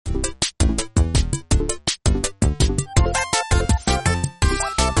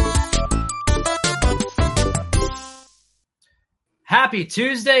Happy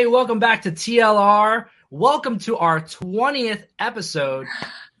Tuesday. Welcome back to TLR. Welcome to our 20th episode.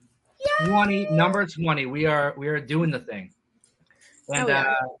 Number 20. We are doing the thing. And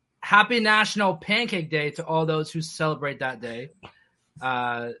happy National Pancake Day to all those who celebrate that day.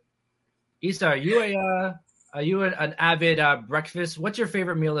 Issa, are you an avid breakfast? What's your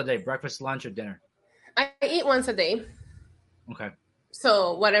favorite meal of the day? Breakfast, lunch, or dinner? I eat once a day. Okay.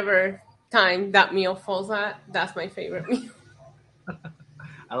 So whatever time that meal falls at, that's my favorite meal.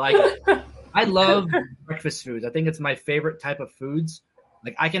 I like it. I love breakfast foods. I think it's my favorite type of foods.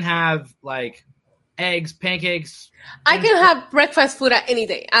 Like I can have like eggs, pancakes. I can have breakfast food at any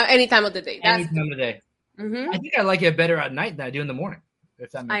day, any time of the day. Any time of the day. Mm-hmm. I think I like it better at night than I do in the morning.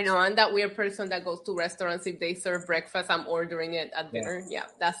 If that makes I know. I'm that weird person that goes to restaurants. If they serve breakfast, I'm ordering it at dinner. Yeah,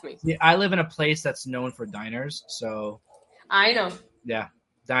 that's me. Yeah, I live in a place that's known for diners, so I know. Yeah,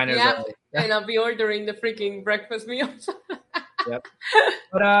 diners. Yeah, and I'll be ordering the freaking breakfast meals. Yep.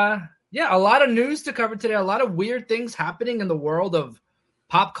 But yeah, a lot of news to cover today. A lot of weird things happening in the world of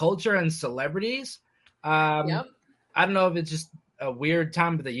pop culture and celebrities. Yep. I don't know if it's just a weird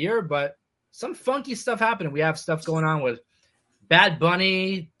time of the year, but some funky stuff happening. We have stuff going on with Bad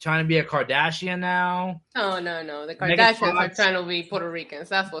Bunny trying to be a Kardashian now. Oh, no. The Kardashians are trying to be Puerto Ricans.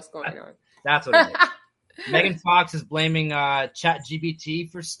 That's what's going on. That's what it is. Megan Fox is blaming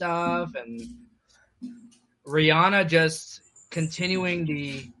ChatGPT for stuff, and Rihanna just continuing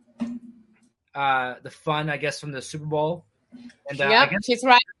the fun, I guess, from the Super Bowl. And yep, she's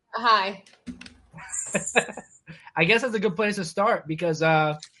right. Hi. I guess that's a good place to start because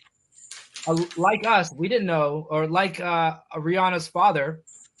like us, we didn't know, or like Rihanna's father,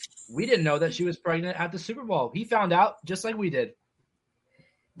 we didn't know that she was pregnant at the Super Bowl. He found out just like we did.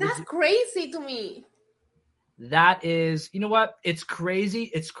 That's crazy to me. That is, you know what? It's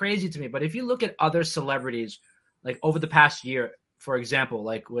crazy. It's crazy to me. But if you look at other celebrities, like over the past year, for example,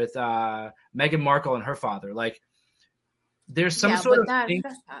 like with Meghan Markle and her father, like there's some sort of thing.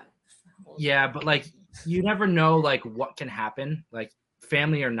 Yeah, but like you never know like what can happen, like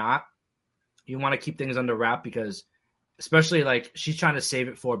family or not. You want to keep things under wrap because especially like she's trying to save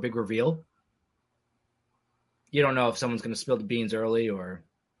it for a big reveal. You don't know if someone's going to spill the beans early or.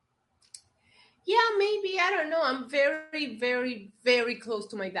 Yeah, maybe. I don't know. I'm very, very, very close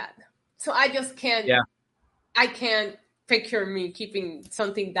to my dad. So I just can't. Yeah. I can't picture me keeping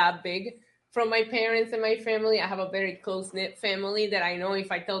something that big from my parents and my family. I have a very close-knit family that I know if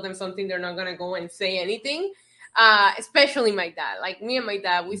I tell them something, they're not going to go and say anything. Especially my dad. Like me and my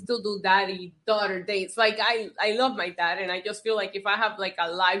dad, we still do daddy-daughter dates. Like I love my dad, and I just feel like if I have like a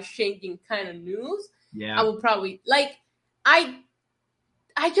life-changing kind of news, I would probably like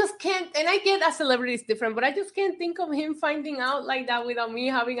I just can't, and I get a celebrity is different, but I just can't think of him finding out like that without me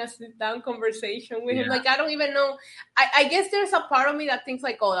having a sit-down conversation with him. Like, I don't even know. I guess there's a part of me that thinks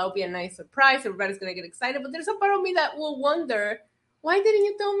like, oh, that would be a nice surprise. Everybody's going to get excited. But there's a part of me that will wonder, why didn't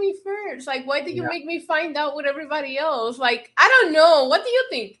you tell me first? Like, why did you make me find out with everybody else? Like, I don't know. What do you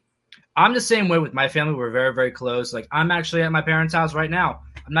think? I'm the same way with my family. We're very, very close. Like, I'm actually at my parents' house right now.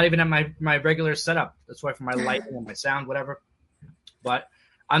 I'm not even at my regular setup. That's why for my lighting and my sound, whatever. But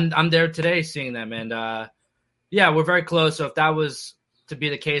I'm there today seeing them, and we're very close. So if that was to be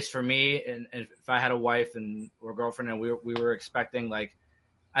the case for me, and if I had a wife and or girlfriend, and we were expecting, like,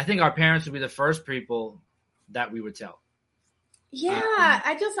 I think our parents would be the first people that we would tell. Yeah,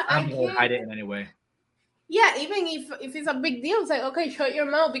 I can't hide it in any way. Yeah, even if it's a big deal, it's like, okay, shut your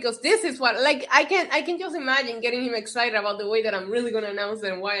mouth because this is what, like, I can just imagine getting him excited about the way that I'm really going to announce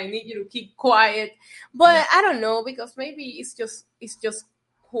it and why I need you to keep quiet. But I don't know, because maybe it's just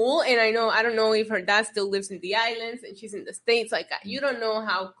cool. And I don't know if her dad still lives in the islands and she's in the States. Like, you don't know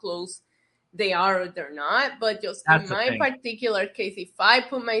how close they are or they're not. But just in my particular case, if I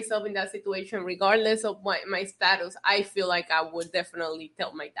put myself in that situation, regardless of my status, I feel like I would definitely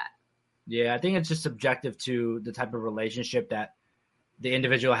tell my dad. Yeah, I think it's just subjective to the type of relationship that the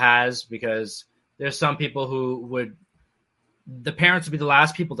individual has, because there's some people who the parents would be the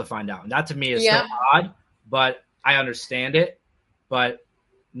last people to find out. And that to me is so odd, but I understand it, but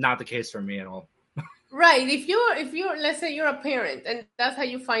not the case for me at all. Right. If you're, let's say you're a parent and that's how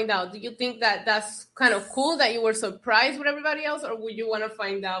you find out, do you think that that's kind of cool that you were surprised with everybody else, or would you want to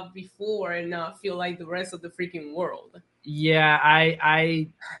find out before and not feel like the rest of the freaking world? Yeah,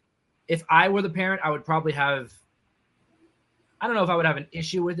 if I were the parent, I would probably have, I don't know if I would have an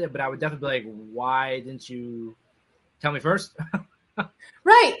issue with it, but I would definitely be like, why didn't you tell me first?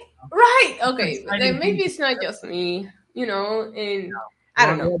 Right. Okay. Then maybe it's not just me, and I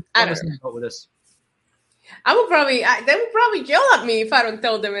don't know. With this. I would probably, they would probably yell at me if I don't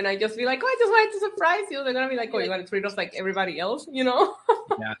tell them, and I just be like, "Oh, I just wanted to surprise you." They're gonna be like, "Oh, you want to treat us like everybody else?" You know?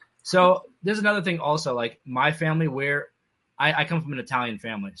 Yeah. So there's another thing also, like my family, where I come from an Italian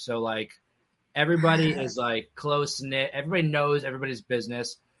family, so like everybody is like close knit. Everybody knows everybody's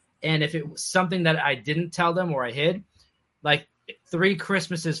business, and if it was something that I didn't tell them or I hid, like 3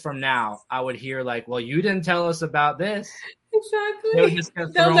 Christmases from now, I would hear like, "Well, you didn't tell us about this." They would Exactly. just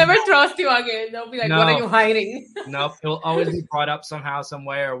get They'll thrown never out. trust you again. They'll be like, "What are No, you hiding?" nope. It will always be brought up somehow, some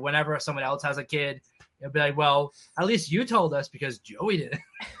way, or whenever someone else has a kid, it'll be like, "Well, at least you told us because Joey did."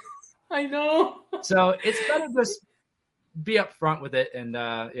 I know. So it's better just be upfront with it, and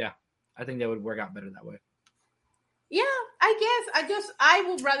yeah, I think that would work out better that way. Yeah, I guess I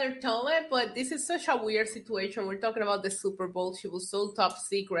would rather tell it, but this is such a weird situation. We're talking about the Super Bowl. She was so top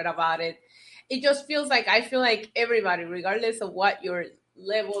secret about it. It just feels like I feel like everybody, regardless of what your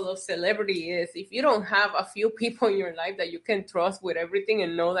level of celebrity is, if you don't have a few people in your life that you can trust with everything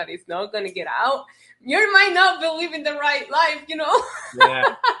and know that it's not going to get out, you might not be living the right life, you know? Yeah,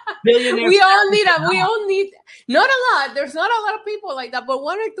 billionaire. We all need, not a lot. There's not a lot of people like that, but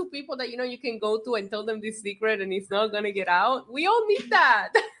 1 or 2 people that, you know, you can go to and tell them this secret and it's not going to get out. We all need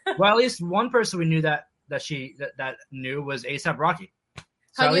that. Well, at least one person we knew that knew was ASAP Rocky.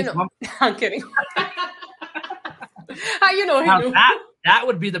 So How you know? I'm kidding. How you know he knew? That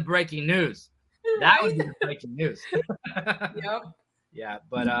would be the breaking news. That would be the breaking news. Yep. Yeah,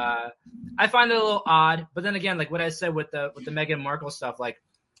 but I find it a little odd. But then again, like what I said with the Meghan Markle stuff, like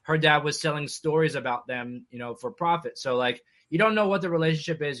her dad was selling stories about them, you know, for profit. So like you don't know what the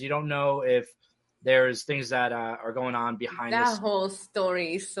relationship is. You don't know if there's things that are going on behind that this. whole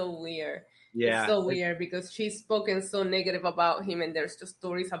story is so weird. Yeah, it's so weird because she's spoken so negative about him, and there's just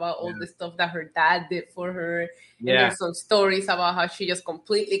stories about all the stuff that her dad did for her. Yeah. And there's some stories about how she just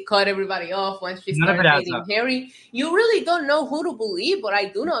completely cut everybody off when she started dating Harry. You really don't know who to believe, but I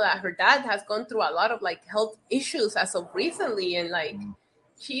do know that her dad has gone through a lot of like health issues as of recently, and like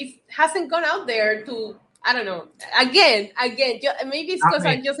she hasn't gone out there to, I don't know. Again, maybe it's because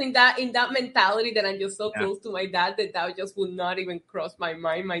I'm just in that mentality that I'm just so close to my dad that just would not even cross my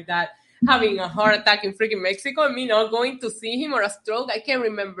mind. My dad having a heart attack in freaking Mexico and me not going to see him, or a stroke. I can't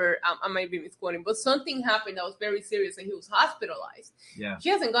remember. I might be misquoting, but something happened that was very serious and he was hospitalized. Yeah. She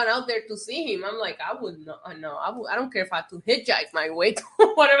hasn't gone out there to see him. I'm like, I would not. No, I don't care if I have to hitchhike my way to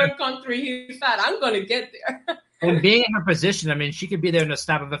whatever country he's at. I'm going to get there. And being in her position, I mean, she could be there in a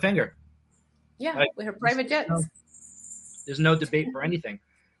snap of a finger. Yeah, like, with her private jets. There's no debate for anything.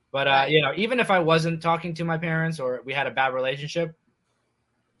 But, you know, even if I wasn't talking to my parents or we had a bad relationship,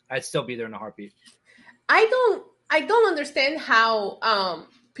 I'd still be there in a heartbeat. I don't understand how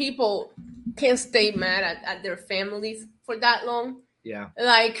people can stay mad at their families for that long. Yeah.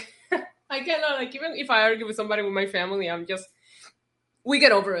 Like, I cannot, like, even if I argue with somebody with my family, we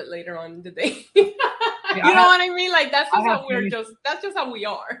get over it later on in the day. You know what I mean? Like, that's just how we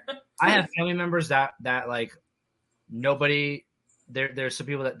are. I have family members that like nobody, there's some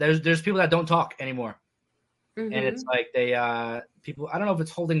people that, there's people that don't talk anymore. Mm-hmm. And it's like people, I don't know if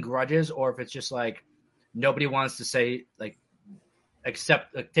it's holding grudges or if it's just like nobody wants to say like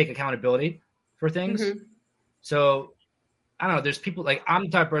take accountability for things. Mm-hmm. So I don't know. There's people like I'm the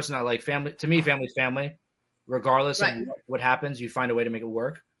type of person that like family. To me, family's family, regardless of what happens. You find a way to make it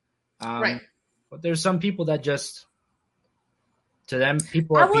work. Right. But there's some people that just to them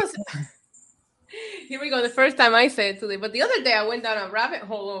people are. Here we go. The first time I said it today, but the other day I went down a rabbit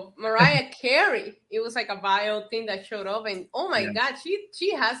hole of Mariah Carey. It was like a bio thing that showed up, and oh my God,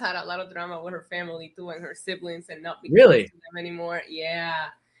 she has had a lot of drama with her family too and her siblings, and not being close to them anymore. Yeah,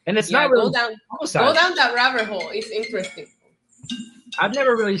 and it's not really go down that rabbit hole. It's interesting. I've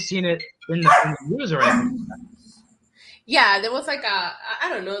never really seen it in the news or anything. Yeah, there was like I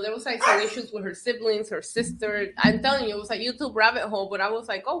don't know, there was like some issues with her siblings, her sister. I'm telling you, it was a YouTube rabbit hole, but I was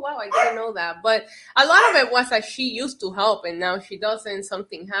like, oh, wow, I didn't know that. But a lot of it was that she used to help and now she doesn't.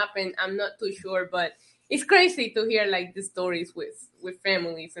 Something happened. I'm not too sure, but it's crazy to hear like the stories with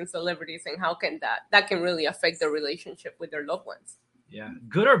families and celebrities and how can that can really affect their relationship with their loved ones. Yeah,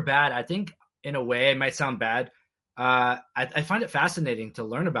 good or bad, I think in a way it might sound bad. I find it fascinating to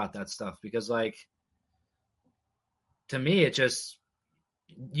learn about that stuff because like, to me, it just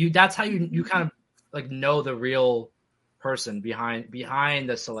that's how you kind of like know the real person behind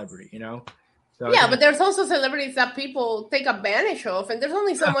the celebrity, you know? So yeah, but there's also celebrities that people take advantage of, and there's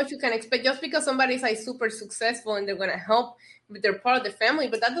only so much you can expect just because somebody's like super successful and they're going to help, but they're part of the family,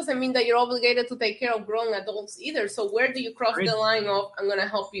 but that doesn't mean that you're obligated to take care of grown adults either. So where do you cross the line of I'm going to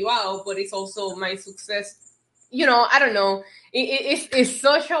help you out, but it's also my success? You know, I don't know. It's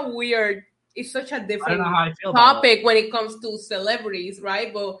such a weird it's such a I don't different know how I feel about topic when it comes to celebrities,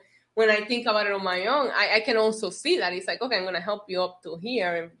 right? But when I think about it on my own, I can also see that it's like, okay, I'm going to help you up to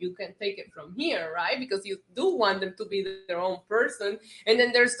here and you can take it from here, right? Because you do want them to be their own person. And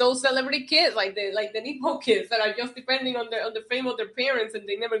then there's those celebrity kids, like the Nipo kids that are just depending on the fame of their parents, and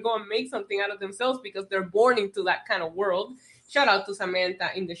they never go and make something out of themselves because they're born into that kind of world. Shout out to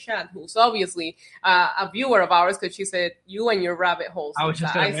Samantha in the chat, who's obviously a viewer of ours, because she said, you and your rabbit holes. I was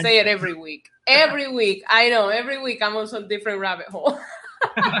just gonna I say it every week. Every week. I know. Every week I'm on some different rabbit hole.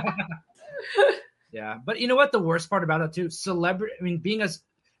 Yeah, but you know what? The worst part about it too, celebrity. I mean,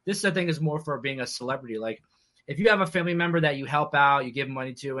 this I think is more for being a celebrity. Like, if you have a family member that you help out, you give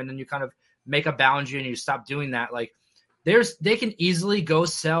money to, and then you kind of make a boundary and you stop doing that, like, they can easily go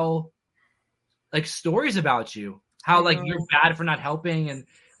sell like stories about you, how like you're bad for not helping, and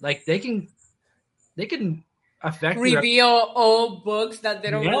like they can affect reveal old books that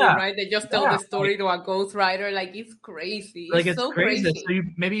they don't really write. They just tell the story to a ghostwriter. Like, it's crazy. Like, it's so crazy. So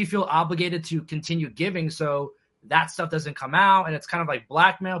maybe you feel obligated to continue giving, so that stuff doesn't come out, and it's kind of like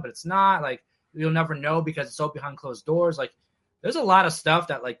blackmail, but it's not. Like, you'll never know because it's all behind closed doors. Like, there's a lot of stuff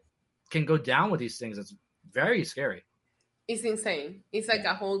that like can go down with these things. It's very scary. It's insane. It's like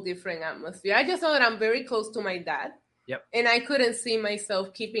a whole different atmosphere. I just know that I'm very close to my dad. Yep. And I couldn't see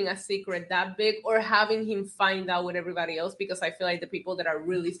myself keeping a secret that big or having him find out with everybody else, because I feel like the people that are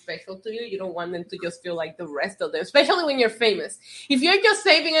really special to you, you don't want them to just feel like the rest of them, especially when you're famous. If you're just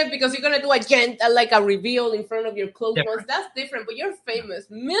saving it because you're going to do like a reveal in front of your close ones, that's different. But you're famous.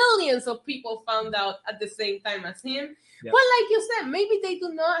 Millions of people found out at the same time as him. Yep. Well, like you said, maybe they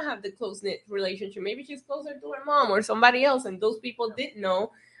do not have the close-knit relationship. Maybe she's closer to her mom or somebody else, and those people did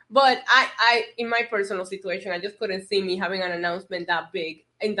know. But I, in my personal situation, I just couldn't see me having an announcement that big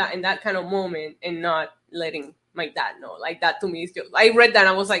in that kind of moment and not letting my dad know. Like, that to me is just, I read that and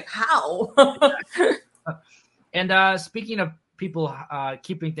I was like, how? And speaking of people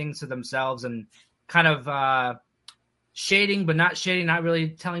keeping things to themselves and kind of shading, but not shading, not really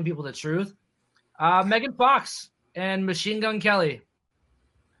telling people the truth, Megan Fox and Machine Gun Kelly,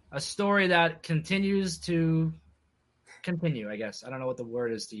 a story that continues to continue, I guess. I don't know what the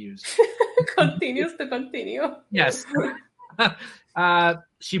word is to use. Continues to continue. Yes.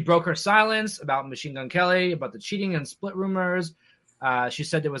 She broke her silence about Machine Gun Kelly, about the cheating and split rumors. She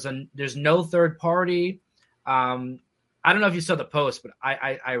said there's no third party. I don't know if you saw the post, but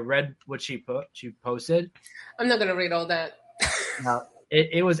I read what she posted. I'm not gonna read all that. No,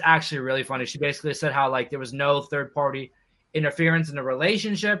 it was actually really funny. She basically said how like there was no third party interference in the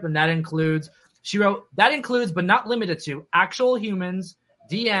relationship, and that includes. She wrote, that includes, but not limited to, actual humans,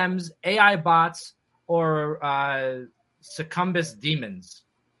 DMs, AI bots, or succumbus demons.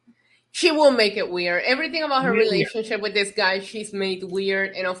 She will make it weird. Everything about her relationship with this guy, she's made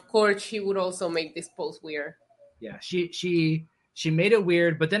weird. And of course, she would also make this post weird. Yeah, she made it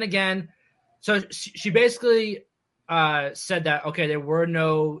weird. But then again, so she basically said that, okay, there was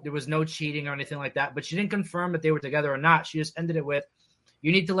no cheating or anything like that. But she didn't confirm that they were together or not. She just ended it with,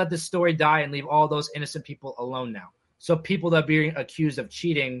 you need to let this story die and leave all those innocent people alone now. So people that are being accused of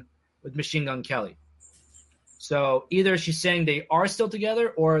cheating with Machine Gun Kelly. So either she's saying they are still together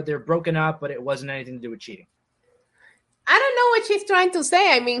or they're broken up, but it wasn't anything to do with cheating. I don't know what she's trying to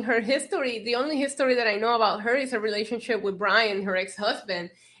say. I mean, her history, the only history that I know about her is her relationship with Brian, her ex-husband.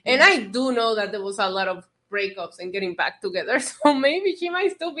 And I do know that there was a lot of breakups and getting back together, so maybe she might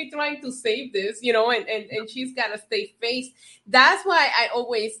still be trying to save this, and she's got to stay faced. That's why I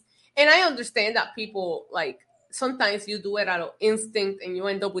always, and I understand that people, like, sometimes you do it out of instinct and you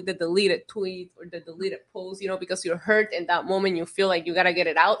end up with the deleted tweet or the deleted post, because you're hurt in that moment. You feel like you got to get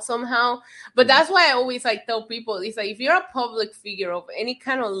it out somehow. But that's why I always tell people, it's like, if you're a public figure of any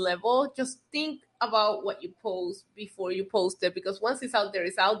kind of level, just think about what you post before you post it, because once it's out there,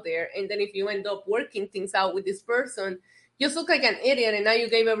 it's out there. And then if you end up working things out with this person, you just look like an idiot, and now you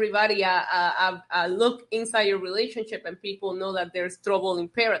gave everybody a look inside your relationship, and people know that there's trouble in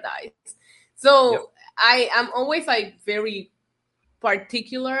paradise. So I am always very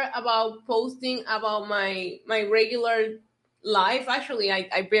particular about posting about my regular life. Actually,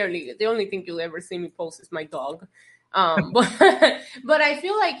 I barely, the only thing you'll ever see me post is my dog. But I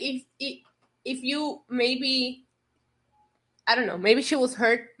feel like if you maybe, I don't know, maybe she was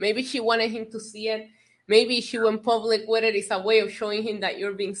hurt, maybe she wanted him to see it, maybe she went public with it, it's a way of showing him that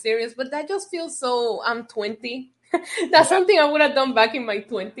you're being serious, but that just feels so, I'm 20. That's something I would have done back in my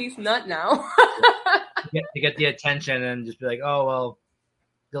 20s, not now. to get the attention and just be like, oh, well,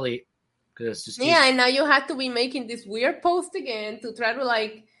 delete. Cause it's just and now you have to be making this weird post again to try to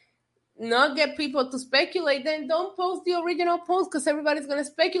not get people to speculate, then don't post the original post because everybody's gonna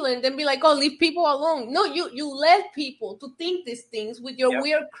speculate and then be like, oh, leave people alone. No, you led people to think these things with your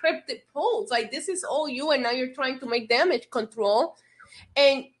weird cryptic posts. Like, this is all you, and now you're trying to make damage control.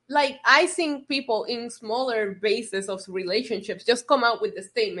 And like, I think people in smaller bases of relationships just come out with the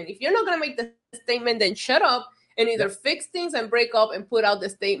statement. If you're not gonna make the statement, then shut up and either fix things and break up and put out the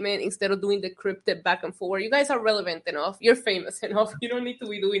statement instead of doing the cryptic back and forward. You guys are relevant enough. You're famous enough. You don't need to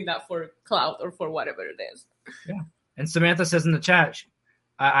be doing that for clout or for whatever it is. Yeah. And Samantha says in the chat,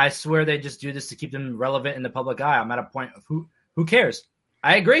 I swear they just do this to keep them relevant in the public eye. I'm at a point of who cares?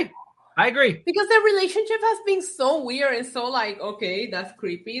 I agree. Because their relationship has been so weird and so like, okay, that's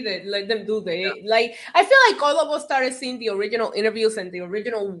creepy. That let them do like. I feel like all of us started seeing the original interviews and the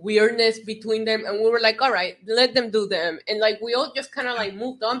original weirdness between them, and we were like, all right, let them do them, and like we all just kind of like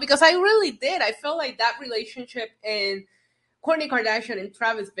moved on because I really did. I felt like that relationship and Kourtney Kardashian and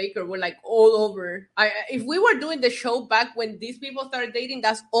Travis Baker were like all over. If we were doing the show back when these people started dating,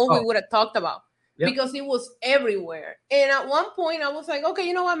 that's all we would have talked about. Yep. Because it was everywhere. And at one point I was like, okay,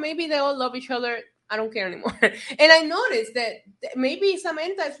 you know what? Maybe they all love each other. I don't care anymore. And I noticed that maybe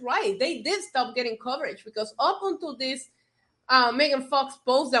Samantha is right. They did stop getting coverage because up until this Megan Fox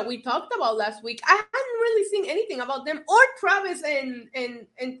post that we talked about last week, I hadn't really seen anything about them or Travis and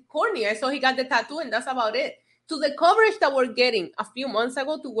Kourtney. I saw he got the tattoo and that's about it. To the coverage that we're getting a few months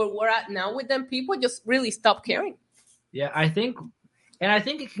ago to where we're at now with them, people just really stopped caring. Yeah, I think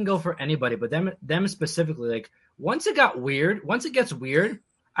it can go for anybody, but them specifically, like once it gets weird,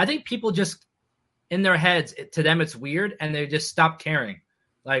 I think people just in their heads, to them it's weird and they just stop caring.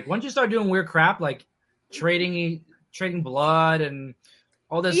 Like once you start doing weird crap, like trading blood and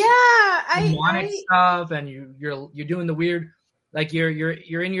all this demonic stuff, and you're doing the weird, like you're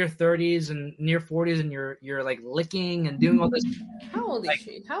in your 30s and near 40s and you're like licking and doing all this. How old is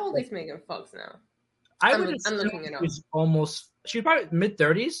she? How old is Megan Fox now? I'm looking it up. She's probably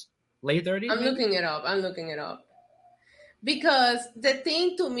mid-30s, late 30s. I'm looking it up. Because the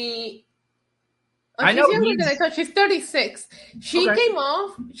thing to me, she's younger than I thought. She's 36. She came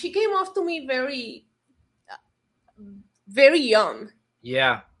off to me very, very young.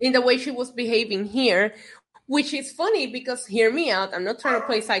 Yeah. In the way she was behaving here, which is funny because, hear me out, I'm not trying to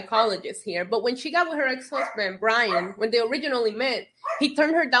play psychologist here, but when she got with her ex-husband, Brian, when they originally met, he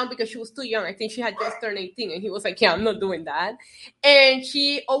turned her down because she was too young. I think she had just turned 18, and he was like, yeah, I'm not doing that. And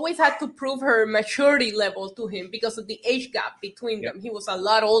she always had to prove her maturity level to him because of the age gap between them. He was a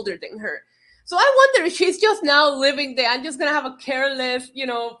lot older than her. So I wonder if she's just now living there. I'm just going to have a careless,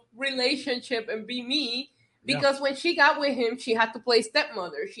 relationship and be me. Because when she got with him, she had to play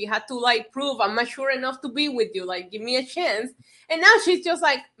stepmother. She had to like prove I'm mature enough to be with you. Like, give me a chance. And now she's just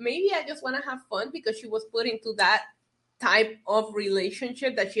like, maybe I just want to have fun because she was put into that type of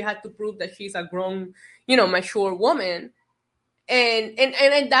relationship that she had to prove that she's a grown, mature woman. And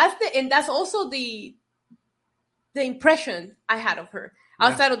that's also the impression I had of her.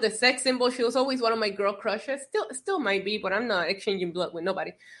 Outside of the sex symbol, she was always one of my girl crushes. Still might be, but I'm not exchanging blood with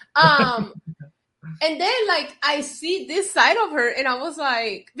nobody. And then, like, I see this side of her, and I was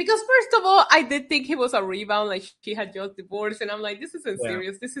like, because first of all, I did think he was a rebound, like she had just divorced, and I'm like, this isn't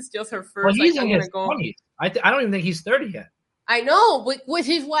serious. This is just her first. Well, he's in his 20s. I don't even think he's 30 yet. I know, which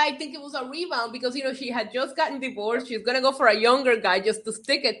is why I think it was a rebound, because, she had just gotten divorced. She's going to go for a younger guy just to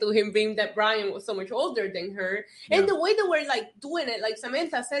stick it to him, being that Brian was so much older than her. Yeah. And the way they were, like, doing it, like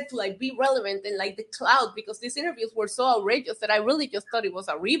Samantha said, to, like, be relevant and, like, the clout, because these interviews were so outrageous that I really just thought it was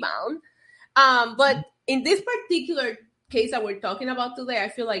a rebound. But in this particular case that we're talking about today, I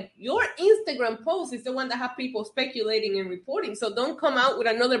feel like your Instagram post is the one that have people speculating and reporting. So don't come out with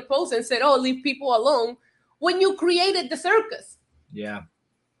another post and say, oh, leave people alone, when you created the circus. Yeah.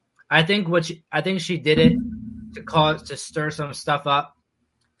 I think she did it to stir some stuff up,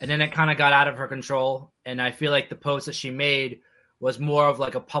 and then it kind of got out of her control. And I feel like the post that she made was more of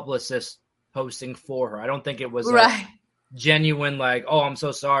like a publicist posting for her. I don't think it was right. Genuine, like, oh, I'm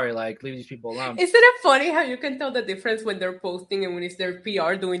so sorry, like, leave these people alone. Isn't it funny how you can tell the difference when they're posting and when it's their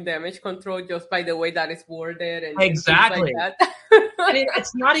PR doing damage control just by the way that it's worded and exactly like that? And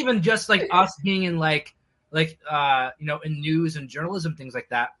it's not even just like us being in like in news and journalism, things like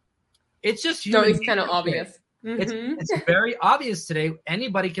that. It's just it's kind of obvious. Mm-hmm. It's very obvious today.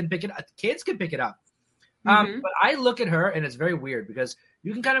 Anybody can pick it up. Kids can pick it up. But I look at her and it's very weird because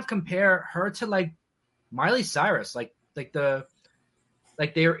you can kind of compare her to like Miley Cyrus, like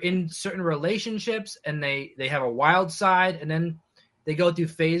they're in certain relationships and they have a wild side, and then they go through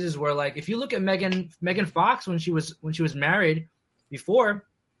phases where, like, if you look at Megan Fox when she was married before,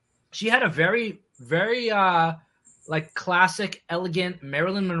 she had a very very like classic, elegant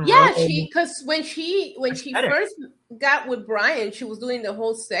Marilyn Monroe. Yeah, because when she aesthetic. first got with Brian, she was doing the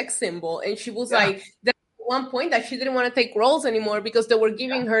whole sex symbol, and she was Yeah. like, there was one point that she didn't want to take roles anymore because they were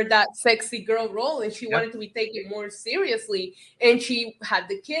giving her that sexy girl role, and she wanted to be taken more seriously. And she had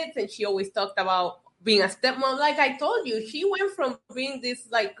the kids, and she always talked about being a stepmom. Like I told you, she went from being this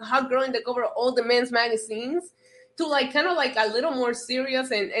like hot girl in the cover of all the men's magazines to like kind of like a little more serious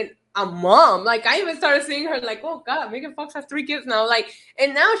and a mom. Like I even started seeing her like, oh God, Megan Fox has 3 kids now. Like,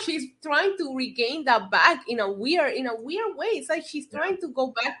 and now she's trying to regain that back in a weird way. It's like she's trying to go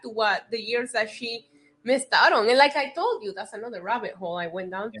back to what the years that she missed out on. And like I told you, that's another rabbit hole I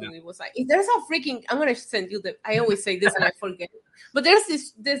went down to. It was like, if there's a freaking, I'm gonna send you I always say this and I forget. But there's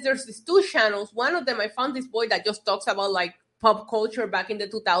these 2 channels. One of them, I found this boy that just talks about like pop culture back in the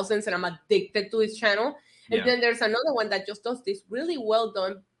 2000s, and I'm addicted to his channel. And then there's another one that just does this really well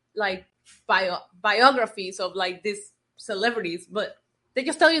done like biographies of like these celebrities, but they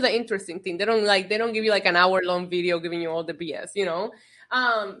just tell you the interesting thing. They don't give you like an hour-long video giving you all the BS, you know?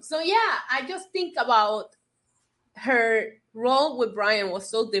 So yeah, I just think about her role with Brian was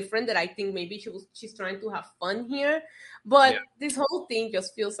so different that I think maybe she's trying to have fun here. But this whole thing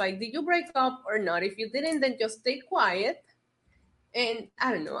just feels like, did you break up or not? If you didn't, then just stay quiet. And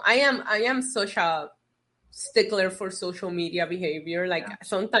I don't know. I am such a stickler for social media behavior. Like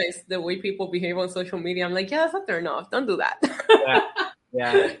sometimes the way people behave on social media, I'm like, yeah, that's a turn off. Don't do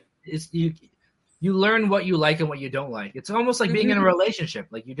that. It's you learn what you like and what you don't like. It's almost like being in a relationship.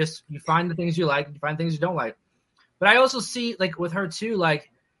 Like you find the things you like, you find things you don't like. But I also see like with her too,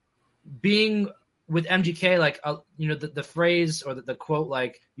 like being with MGK, like the phrase or the quote,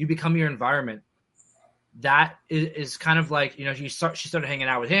 like you become your environment. That is kind of like, she started hanging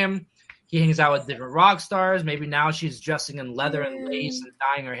out with him. He hangs out with different rock stars. Maybe now she's dressing in leather and lace and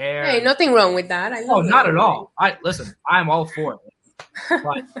dyeing her hair. Hey, nothing wrong with that. Not at all. I'm all for it.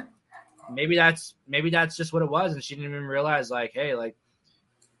 But maybe that's just what it was, and she didn't even realize, like, hey, like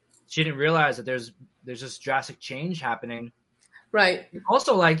she didn't realize that there's this drastic change happening. Right.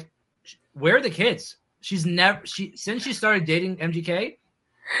 Also, like, where are the kids? Since she started dating MGK.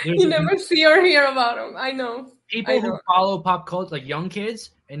 You never see or hear about them. I know. People who follow pop culture, like young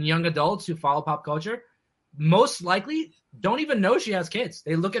kids and young adults who follow pop culture, most likely don't even know she has kids.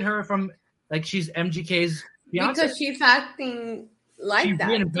 They look at her from like she's MGK's fiance. Because she's acting like that.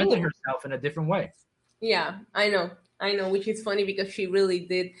 She reinvented herself in a different way. Yeah, I know, which is funny because she really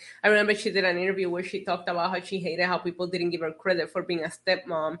did. I remember she did an interview where she talked about how she hated how people didn't give her credit for being a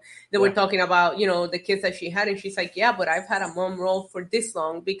stepmom. They were talking about, the kids that she had, and she's like, yeah, but I've had a mom role for this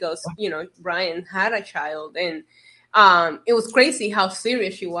long because, Brian had a child. And it was crazy how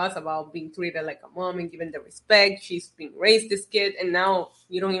serious she was about being treated like a mom and given the respect. She's being raised this kid, and now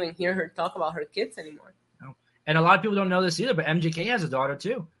you don't even hear her talk about her kids anymore. No. And a lot of people don't know this either, but MGK has a daughter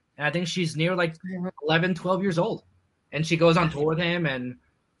too. And I think she's near like 11, 12 years old. And she goes on tour with him. And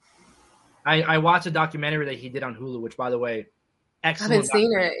I watched a documentary that he did on Hulu, which, by the way, excellent. I haven't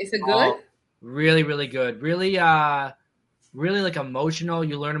seen it. Is it good? Really, really good. Really, really like emotional.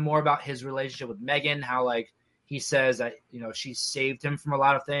 You learn more about his relationship with Megan, how like he says that, she saved him from a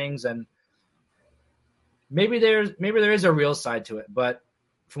lot of things. And maybe there is a real side to it. But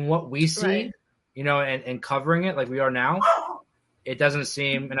from what we see, and covering it like we are now, it doesn't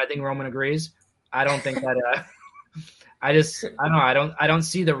seem, and I think Roman agrees, I don't think that I don't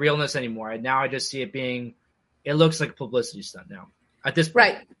see the realness anymore. Now I just see it looks like a publicity stunt now at this point.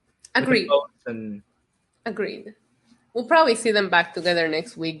 Right. Agreed. Agreed. We'll probably see them back together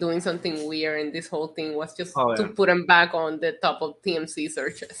next week doing something weird, and this whole thing was just to put them back on the top of TMZ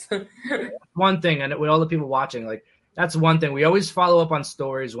searches. One thing, and with all the people watching, like that's one thing. We always follow up on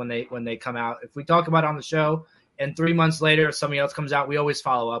stories when they come out. If we talk about it on the show and 3 months later somebody else comes out, we always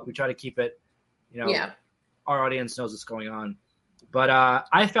follow up. We try to keep it, our audience knows what's going on. But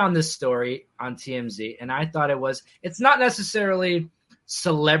I found this story on TMZ, and I thought it's not necessarily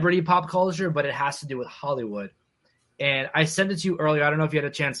celebrity pop culture, but it has to do with Hollywood. And I sent it to you earlier. I don't know if you had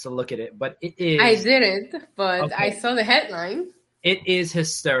a chance to look at it, but it is. I didn't, but okay. I saw the headline. It is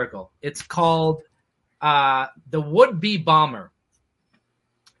hysterical. It's called The Would-Be Bomber.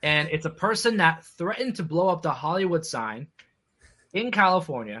 And it's a person that threatened to blow up the Hollywood sign in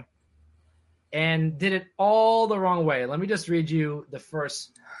California and did it all the wrong way. Let me just read you the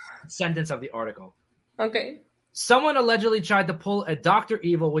first sentence of the article. Okay. Someone allegedly tried to pull a Dr.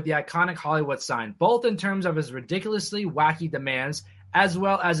 Evil with the iconic Hollywood sign, both in terms of his ridiculously wacky demands as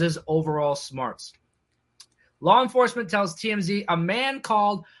well as his overall smarts. Law enforcement tells TMZ a man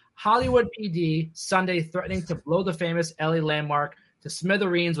called Hollywood PD Sunday threatening to blow the famous LA landmark to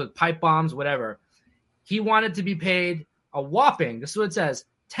smithereens with pipe bombs, whatever. He wanted to be paid a whopping, this is what it says,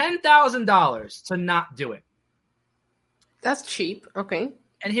 $10,000 to not do it. That's cheap. Okay.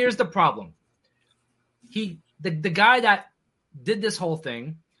 And here's the problem. The guy that did this whole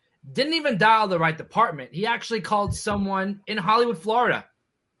thing didn't even dial the right department. He actually called someone in Hollywood, Florida.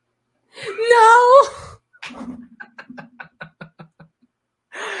 No. No.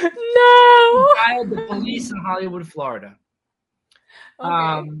 He dialed the police in Hollywood, Florida.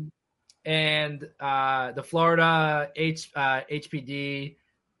 Okay. And the Florida HPD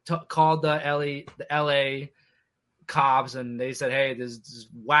called the LA cops, and they said, hey, there's this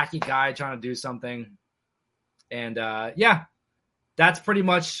wacky guy trying to do something. And yeah, that's pretty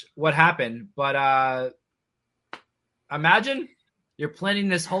much what happened. But imagine you're planning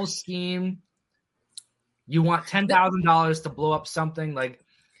this whole scheme. You want $10,000 to blow up something like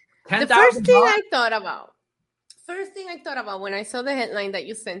 $10,000. The first thing I thought about when I saw the headline that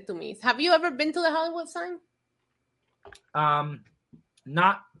you sent to me is, have you ever been to the Hollywood sign?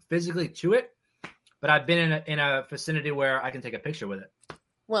 Not physically to it, but I've been in a vicinity where I can take a picture with it.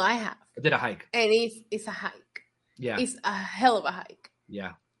 Well, I have. I did a hike. And it's a hike. Yeah. It's a hell of a hike.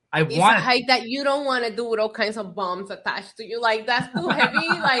 Yeah. It's a hike that you don't want to do with all kinds of bombs attached to you. Like, that's too heavy.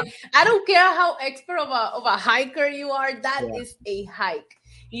 Like, I don't care how expert of a hiker you are. That is a hike.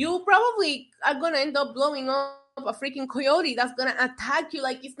 You probably are going to end up blowing up a freaking coyote that's going to attack you.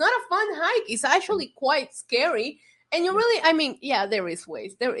 Like, it's not a fun hike. It's actually quite scary. And you really, I mean, yeah, there is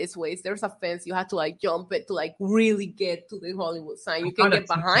ways. There's a fence. You have to like jump it to like really get to the Hollywood sign. You can get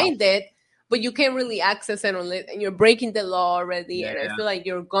behind it, but you can't really access it unless, and you're breaking the law already. Yeah. And I feel like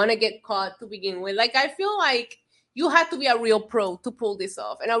you're going to get caught to begin with. Like, I feel like you have to be a real pro to pull this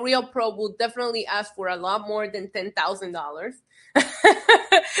off. And a real pro will definitely ask for a lot more than $10,000.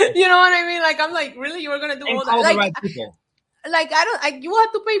 You know what I mean? Like, I'm like, really? You were going to do all that? Like, right people. Like, you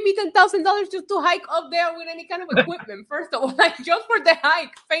have to pay me $10,000 just to hike up there with any kind of equipment. First of all, like, just for the hike,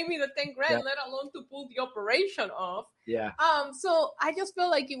 pay me the $10,000, let alone to pull the operation off. Yeah. So I just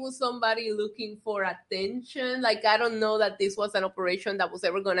felt like it was somebody looking for attention. Like, I don't know that this was an operation that was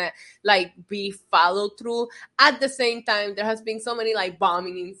ever gonna like be followed through. At the same time, there has been so many like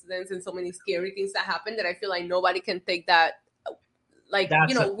bombing incidents and so many scary things that happen that I feel like nobody can take that. Like,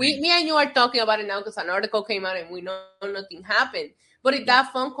 you know, me and you are talking about it now because an article came out and we know nothing happened. But if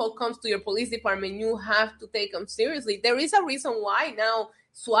that phone call comes to your police department, you have to take them seriously. There is a reason why now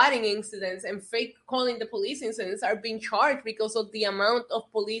swatting incidents and fake calling the police incidents are being charged because of the amount of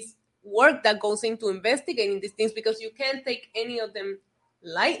police work that goes into investigating these things, because you can't take any of them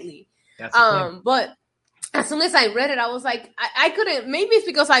lightly. But as soon as I read it, I was like, I couldn't, maybe it's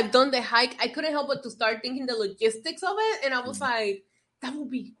because I've done the hike, I couldn't help but to start thinking the logistics of it. And I was like, that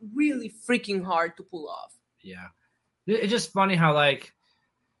would be really freaking hard to pull off. Yeah. It's just funny how, like,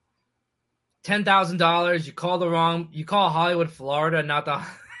 $10,000, you call Hollywood, Florida, not the...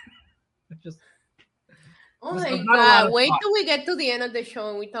 just, oh my God. Wait till we get to the end of the show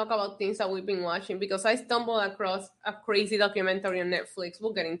and we talk about things that we've been watching, because I stumbled across a crazy documentary on Netflix.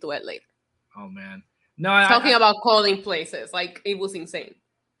 We'll get into it later. Oh, man. No, talking about calling places. Like, it was insane.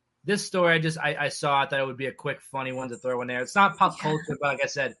 This story, I saw it, that it would be a quick, funny one to throw in there. It's not pop culture, but like I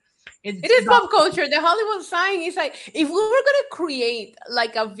said, it is pop culture. The Hollywood sign is like, if we were going to create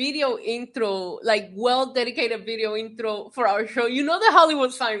like a video intro, like well-dedicated video intro for our show, you know, the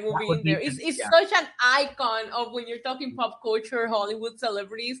Hollywood sign will be in there. It's such an icon of when you're talking pop culture, Hollywood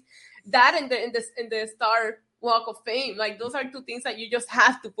celebrities, that and the Star Walk of Fame. Like, those are two things that you just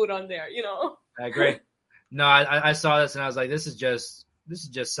have to put on there, you know? I agree. No, I saw this and I was like, this is just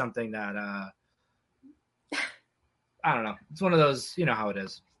something that I don't know. It's one of those, you know how it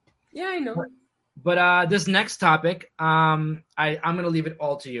is. Yeah, I know. But this next topic, I'm going to leave it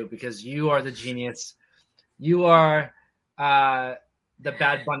all to you because you are the genius. You are the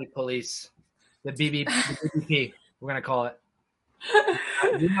Bad Bunny police, the BBP, we're going to call it.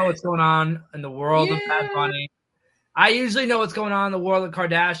 You know what's going on in the world of Bad Bunny. I usually know what's going on in the world of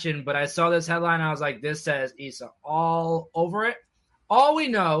Kardashian, but I saw this headline and I was like, this says Issa all over it. All we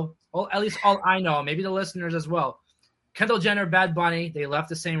know, at least all I know, maybe the listeners as well, Kendall Jenner, Bad Bunny, they left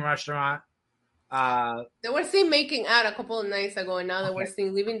the same restaurant. They were seen making out a couple of nights ago, and now they were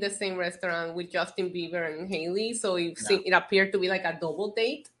seen leaving the same restaurant with Justin Bieber and Hailey. So it appeared to be like a double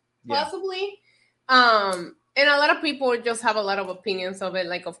date, possibly. And a lot of people just have a lot of opinions of it.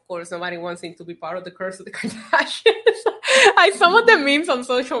 Like, of course, nobody wants him to be part of the curse of the Kardashians. Some of the memes on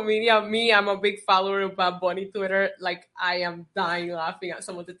social media, I'm a big follower of Bad Bunny Twitter. Like, I am dying laughing at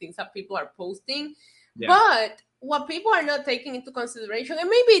some of the things that people are posting. Yeah. But what people are not taking into consideration, and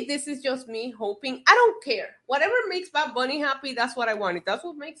maybe this is just me hoping, I don't care. Whatever makes Bad Bunny happy, that's what I want. If that's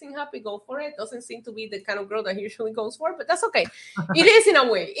what makes him happy, go for it. Doesn't seem to be the kind of girl that he usually goes for, but that's okay. It is in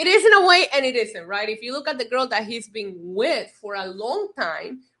a way. It is in a way, and it isn't, right? If you look at the girl that he's been with for a long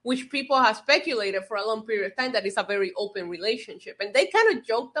time, which people have speculated for a long period of time, that is a very open relationship. And they kind of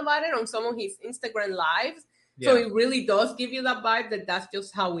joked about it on some of his Instagram lives. Yeah. So it really does give you that vibe that that's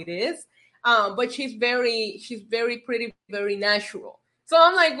just how it is. But she's very pretty, very natural. So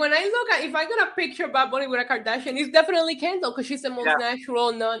I'm like, when I look at, if I got a picture of Bad Bunny with a Kardashian, it's definitely Kendall, because she's the most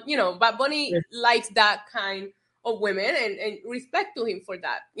natural, Bad Bunny likes that kind of women, and respect to him for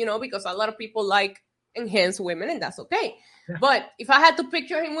that, because a lot of people like enhanced women, and that's okay. Yeah. But if I had to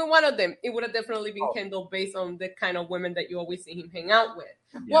picture him with one of them, it would have definitely been Kendall, based on the kind of women that you always see him hang out with.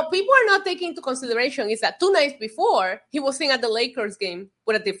 Yeah. What people are not taking into consideration is that 2 nights before, he was seen at the Lakers game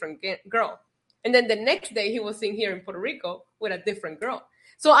with a different girl. And then the next day, he was seen here in Puerto Rico with a different girl.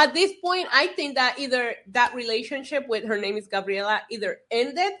 So at this point, I think that either that relationship with, her name is Gabriela, either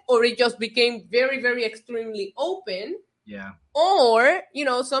ended, or it just became very, very extremely open. Yeah. Or,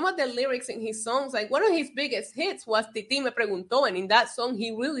 some of the lyrics in his songs, like one of his biggest hits was Titi Me Preguntó. And in that song, he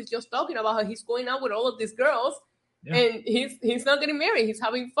really is just talking about how he's going out with all of these girls. Yeah. And he's not getting married. He's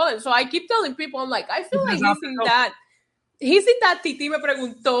having fun. So I keep telling people, I'm like, I feel like he's in that Titi Me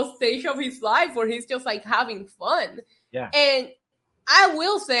Preguntó stage of his life where he's just like having fun. Yeah. And I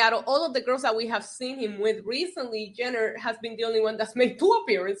will say, out of all of the girls that we have seen him with recently, Jenner has been the only one that's made 2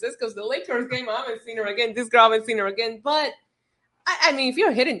 appearances, because the Lakers game, I haven't seen her again. This girl, I haven't seen her again. But, I mean, if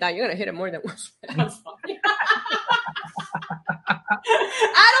you're hitting that, you're going to hit it more than once. I'm sorry.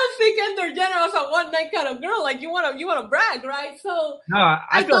 I don't think Kendall Jenner is a one-night kind of girl. Like, you want to brag, right? So, no,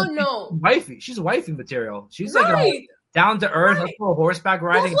 I don't know. She's wifey material. She's like down to earth, right. Like horseback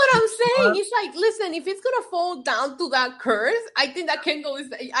riding. That's what I'm saying. It's like, listen, if it's gonna fall down to that curse, I think that Kendall is.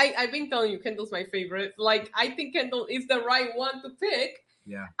 I've been telling you, Kendall's my favorite. Like, I think Kendall is the right one to pick.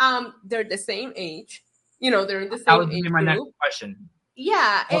 Yeah. They're the same age. They're in the same age group. That would be my next question.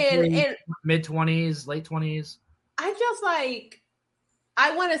 Yeah, and mid-20s, late 20s. I just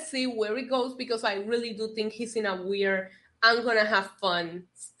I want to see where it goes, because I really do think he's in a weird, I'm gonna have fun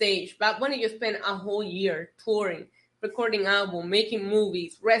stage. But when you spend a whole year touring, recording album, making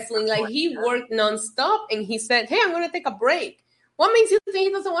movies, wrestling, like he worked nonstop, and he said, hey, I'm going to take a break. What makes you think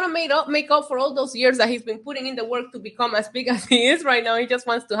he doesn't want to make up for all those years that he's been putting in the work to become as big as he is right now? He just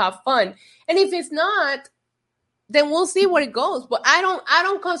wants to have fun. And if it's not, then we'll see where it goes. But I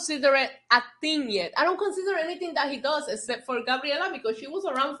don't consider it a thing yet. I don't consider anything that he does, except for Gabriela, because she was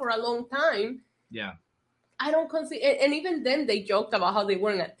around for a long time. Yeah. I don't consider, and even then they joked about how they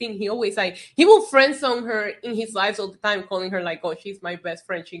weren't a thing. He always he will friend zone her in his lives all the time, calling her like, oh, she's my best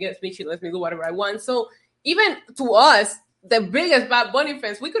friend. She gets me. She lets me do whatever I want. So even to us, the biggest Bad Bunny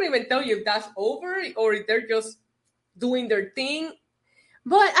fans, we couldn't even tell you if that's over or if they're just doing their thing.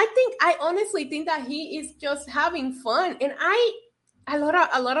 But I honestly think that he is just having fun. And a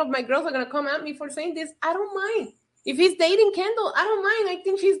lot of my girls are going to come at me for saying this. I don't mind. If he's dating Kendall, I don't mind. I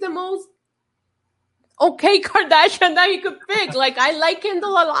think she's the most okay Kardashian that he could pick. Like, I like Kendall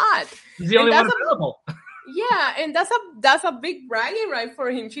a lot. He's the only one available. Yeah, and that's a big bragging right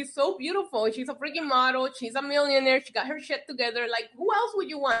for him. She's so beautiful. She's a freaking model. She's a millionaire. She got her shit together. Like, who else would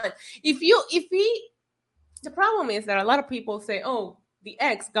you want? The problem is that a lot of people say, oh, the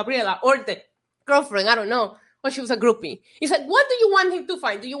ex, Gabriela, or the girlfriend, I don't know. Well, she was a groupie. It's like, what do you want him to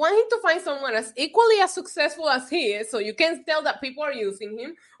find? Do you want him to find someone as equally as successful as he is, so you can tell that people are using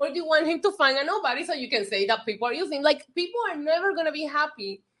him? Or do you want him to find a nobody, so you can say that people are using him? Like, people are never going to be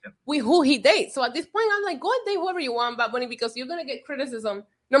happy with who he dates. So at this point, I'm like, go and date whoever you want, Bad Bunny, because you're going to get criticism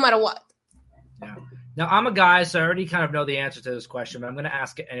no matter what. Yeah. Now, I'm a guy, so I already kind of know the answer to this question, but I'm going to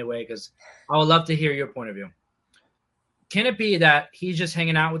ask it anyway, because I would love to hear your point of view. Can it be that he's just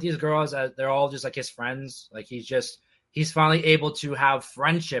hanging out with these girls? They're all just like his friends. Like he's finally able to have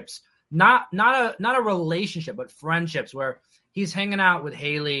friendships, not a relationship, but friendships where he's hanging out with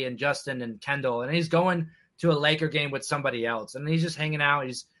Haley and Justin and Kendall, and he's going to a Laker game with somebody else, and he's just hanging out.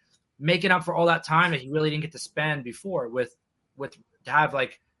 He's making up for all that time that he really didn't get to spend before with to have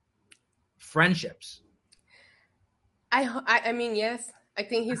like friendships. I mean, yes. I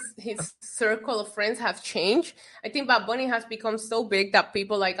think his circle of friends have changed. I think Bad Bunny has become so big that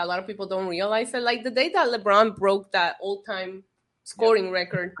a lot of people don't realize it. Like the day that LeBron broke that all-time scoring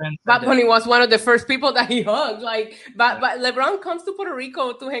record, Bad Bunny was one of the first people that he hugged. But LeBron comes to Puerto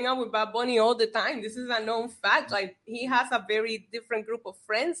Rico to hang out with Bad Bunny all the time. This is a known fact. Like, he has a very different group of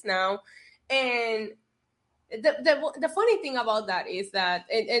friends now. And the funny thing about that is that,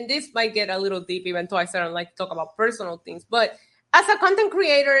 and this might get a little deep, even though I said I don't like to talk about personal things, but as a content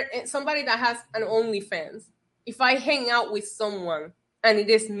creator and somebody that has an OnlyFans, if I hang out with someone and it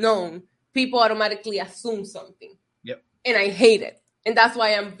is known, people automatically assume something. Yep. And I hate it. And that's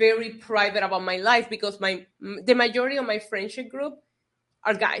why I'm very private about my life, because the majority of my friendship group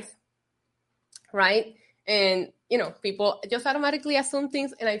are guys, right? And, people just automatically assume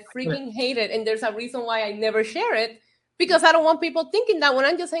things, and I freaking hate it. And there's a reason why I never share it, because I don't want people thinking that when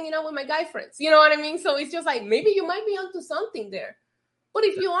I'm just hanging out with my guy friends. You know what I mean? So it's just like, maybe you might be onto something there. But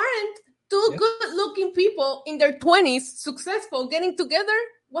if you aren't, two good-looking people in their 20s, successful, getting together,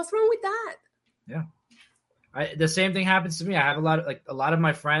 what's wrong with that? Yeah. The same thing happens to me. I have a lot of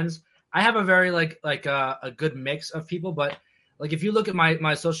my friends. I have a very a good mix of people, but like if you look at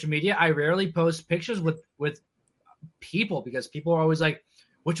my social media, I rarely post pictures with people, because people are always like,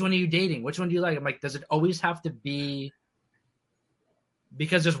 which one are you dating? Which one do you like? I'm like, does it always have to be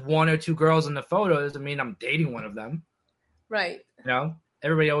because there's one or two girls in the photo doesn't mean I'm dating one of them. Right.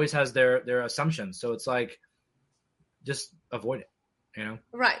 Everybody always has their assumptions. So it's like, just avoid it,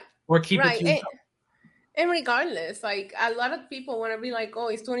 Right. Or keep it to yourself. And regardless, like, a lot of people want to be like, oh,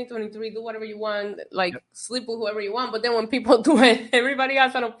 it's 2023, do whatever you want, like, sleep with whoever you want. But then when people do it, everybody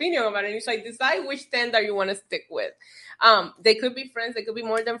has an opinion about it. It's like, decide which standard you want to stick with. They could be friends. They could be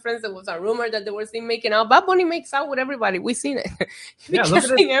more than friends. There was a rumor that they were seen making out. Bad Bunny makes out with everybody. We've seen it. He's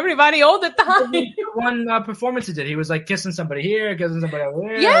kissing everybody all the time. One performance he did, he was like kissing somebody here, kissing somebody over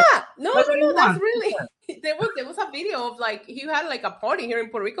there. Yeah. No, that's really... There was a video of, like, he had like a party here in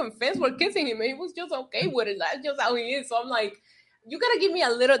Puerto Rico and fans were kissing him and he was just okay with it. That's just how he is. So I'm like, you gotta give me a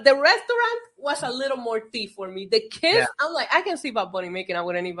little. The restaurant was a little more tea for me. The kiss, I'm like, I can see Bad Bunny making out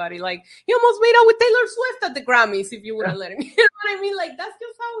with anybody. Like, he almost made out with Taylor Swift at the Grammys if you wouldn't let him. You know what I mean? Like, that's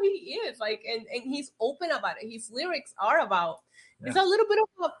just how he is. Like, and he's open about it. His lyrics are about. It's a little bit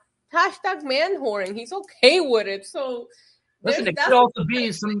of a hashtag man whore, and he's okay with it. So listen, it could also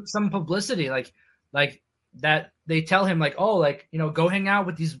be some publicity, like that they tell him, like, oh, like, go hang out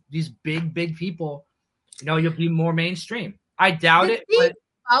with these big people, you'll be more mainstream. I doubt it. But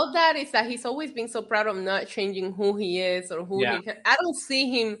about that is that he's always been so proud of not changing who he is or who he can. I don't see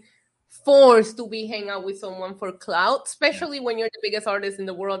him forced to be hang out with someone for clout, especially when you're the biggest artist in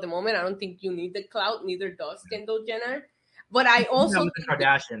the world at the moment. I don't think you need the clout, neither does Kendall Jenner. But I also think the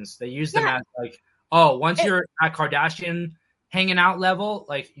Kardashians, they use them as like, oh, once you're at Kardashian hanging out level,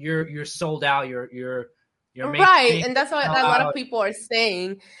 like you're sold out, you're right, and that's what a lot of people are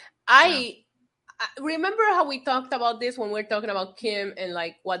saying. I remember how we talked about this when we're talking about Kim and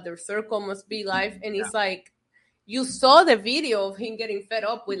like what their circle must be like, and it's like, you saw the video of him getting fed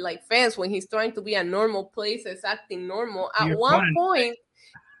up with like fans when he's trying to be at normal places, acting normal. At one point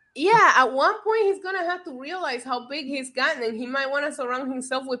he's gonna have to realize how big he's gotten, and he might want to surround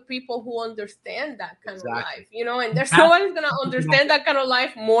himself with people who understand that kind of life, and there's nobody's gonna understand that kind of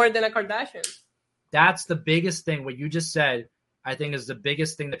life more than a Kardashian. That's the biggest thing. What you just said, I think, is the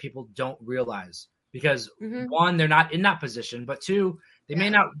biggest thing that people don't realize, because one, they're not in that position, but two, they may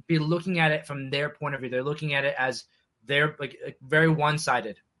not be looking at it from their point of view. They're looking at it as they're like very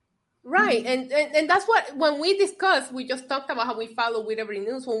one-sided. Right. And that's what, when we discuss, we just talked about how we follow with every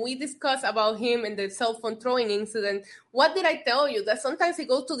news. When we discuss about him and the cell phone throwing incident, what did I tell you? That sometimes he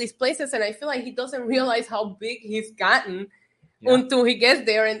goes to these places and I feel like he doesn't realize how big he's gotten until he gets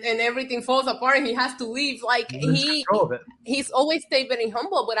there and everything falls apart and he has to leave. Like, he's always stayed very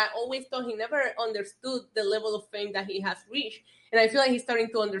humble, but I always thought he never understood the level of fame that he has reached. And I feel like he's starting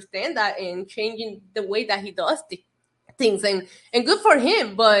to understand that and changing the way that he does things. And good for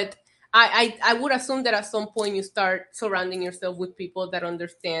him, but I would assume that at some point you start surrounding yourself with people that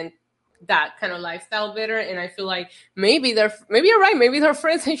understand that kind of lifestyle better. And I feel like maybe you're right. Maybe they're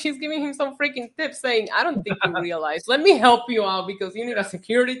friends and she's giving him some freaking tips saying, I don't think you realize, let me help you out because you need a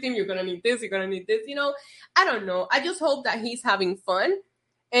security team. You're going to need this. You're going to need this. I don't know. I just hope that he's having fun.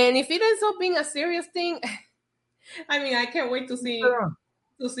 And if it ends up being a serious thing, I mean, I can't wait to see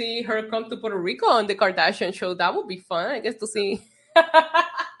her come to Puerto Rico on the Kardashian show. That would be fun, I guess, to see.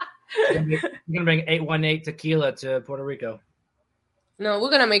 You're going to bring 818 tequila to Puerto Rico. No, we're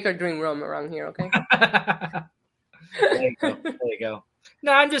going to make her drink rum around here, okay? There you go.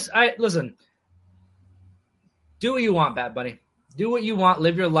 No, listen. Do what you want, Bad Bunny. Do what you want.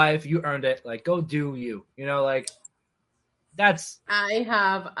 Live your life. You earned it. Like, go do you. That's. I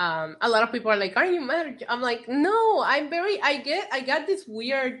have a lot of people are like, "Aren't you mad?" I'm like, no. I got this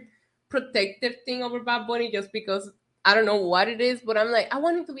weird protective thing over Bad Bunny just because I don't know what it is, but I'm like, I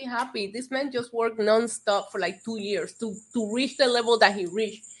want him to be happy. This man just worked nonstop for like 2 years to reach the level that he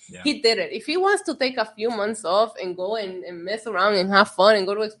reached. Yeah. He did it. If he wants to take a few months off and go and mess around and have fun and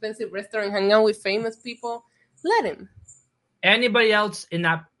go to expensive restaurant, hang out with famous people, let him. Anybody else,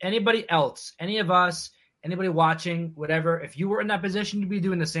 any of us, anybody watching, whatever, if you were in that position, you'd be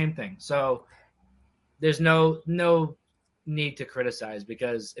doing the same thing. So there's no need to criticize,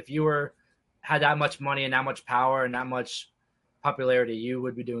 because if you had that much money and that much power and that much popularity, you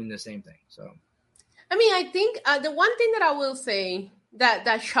would be doing the same thing. So, I mean, I think the one thing that I will say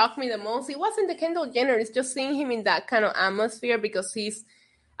that shocked me the most, it wasn't the Kendall Jenner. It's just seeing him in that kind of atmosphere, because he's,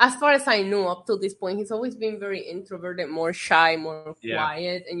 as far as I know up to this point, he's always been very introverted, more shy, more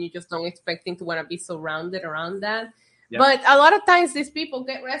quiet, and you just don't expect him to want to be surrounded around that. Yep. But a lot of times these people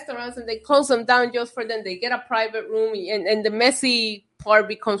get restaurants and they close them down just for them. They get a private room, and the messy part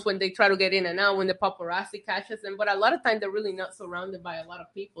becomes when they try to get in and out, when the paparazzi catches them. But a lot of times they're really not surrounded by a lot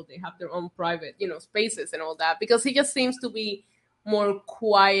of people. They have their own private, spaces and all that, because he just seems to be more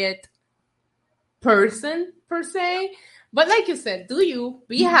quiet person per se. But like you said, do you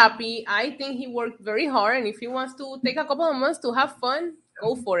be happy? I think he worked very hard, and if he wants to take a couple of months to have fun,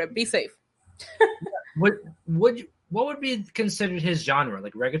 go for it. Be safe. What would be considered his genre?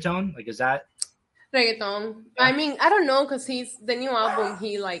 Like reggaeton? Like, is that reggaeton? Yeah. I mean, I don't know, because the new album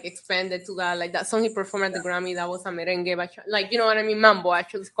he like expanded to that, like that song he performed at the Grammy, that was a merengue, like, you know what I mean, mambo.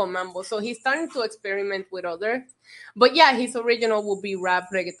 Actually, it's called mambo. So he's starting to experiment with other, but yeah, his original will be rap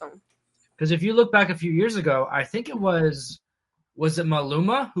reggaeton. Because if you look back a few years ago, I think it was it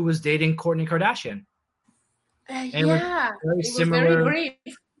Maluma who was dating Kourtney Kardashian? Yeah, it was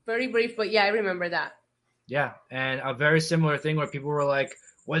very brief, but yeah, I remember that. Yeah, and a very similar thing where people were like,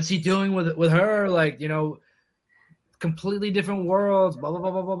 what's he doing with her? Like, completely different worlds, blah, blah,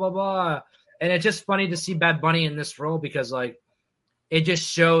 blah, blah, blah, blah, blah. And it's just funny to see Bad Bunny in this role, because, like, it just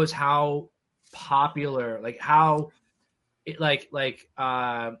shows how popular, like, how,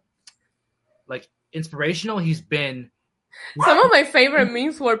 inspirational he's been. Some of my favorite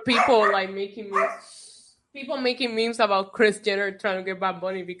memes were people, like, making memes about Kris Jenner trying to get Bad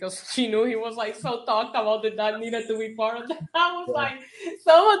Bunny because she knew he was like so talked about that needed to be part of that. I was like,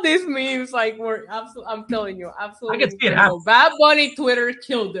 some of these memes like were absolutely, I'm telling you, absolutely. I can see it happen. Bad Bunny Twitter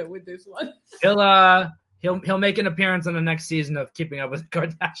killed it with this one. He'll make an appearance on the next season of Keeping Up with the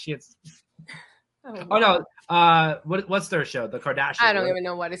Kardashians. Oh no, what's their show? The Kardashians. I don't even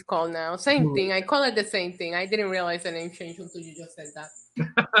know what it's called now. Same thing. I call it the same thing. I didn't realize the name changed until you just said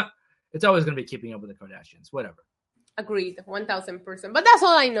that. It's always going to be Keeping Up with the Kardashians. Whatever. Agreed. 1,000%. But that's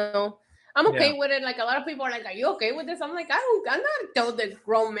all I know. I'm okay with it. Like, a lot of people are like, are you okay with this? I'm like, I'm not telling the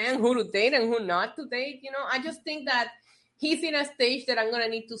grown man who to date and who not to date. I just think that he's in a stage that I'm going to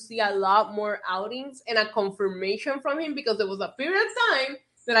need to see a lot more outings and a confirmation from him, because there was a period of time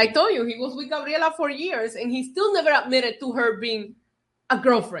that I told you he was with Gabriela for years and he still never admitted to her being a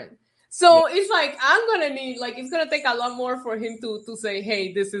girlfriend. So it's like, I'm going to need, like, it's going to take a lot more for him to say,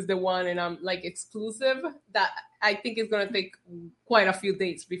 hey, this is the one and I'm, like, exclusive. That I think it's going to take quite a few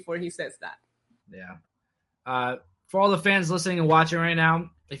dates before he says that. Yeah. For all the fans listening and watching right now,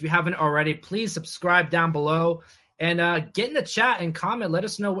 if you haven't already, please subscribe down below and get in the chat and comment. Let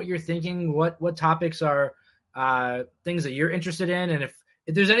us know what you're thinking, what topics are things that you're interested in. And if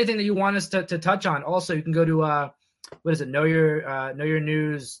there's anything that you want us to touch on, also, you can go to, Know Your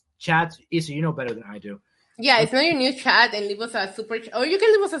News chat. Issa, you know better than I do. Yeah, it's Know Your News chat, and leave us a super chat, or you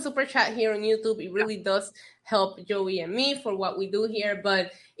can leave us a super chat here on YouTube. It really does help Joey and me for what we do here.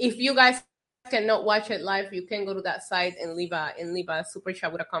 But if you guys cannot watch it live, you can go to that site and leave a super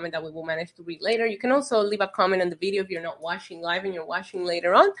chat with a comment that we will manage to read later. You can also leave a comment on the video if you're not watching live and you're watching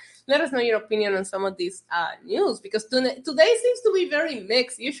later on. Let us know your opinion on some of these news, because today seems to be very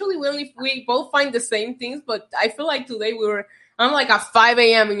mixed. Usually we both find the same things, but I feel like today I'm like at 5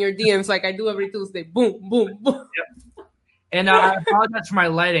 a.m. in your DMs, like I do every Tuesday. Boom, boom, boom. Yep. And I apologize for my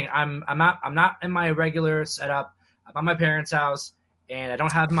lighting. I'm not in my regular setup. I'm at my parents' house, and I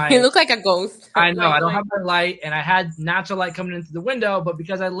don't have my. You look like a ghost. I know. I don't have my light, and I had natural light coming into the window, but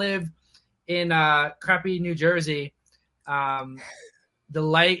because I live in crappy New Jersey, the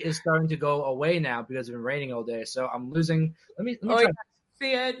light is starting to go away now because it's been raining all day. So I'm losing. Let me try.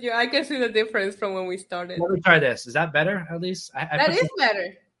 See it? Yeah, I can see the difference from when we started. Let me try this. Is that better? At least that is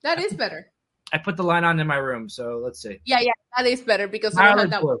better. That is better. I put the line on in my room, so let's see. Yeah, that is better because you don't have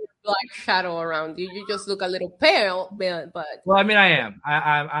that black shadow around you. You just look a little pale, but well, I mean, I am.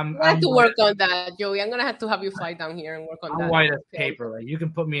 I'm. I have to work on that, Joey. I'm gonna have to have you fly down here and work on that. I'm white as paper. Like, you can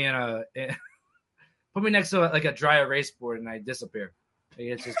put me put me next to like a dry erase board, and I disappear.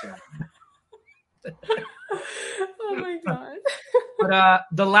 It's just. Oh my God. But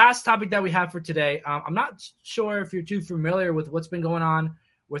the last topic that we have for today, I'm not sure if you're too familiar with what's been going on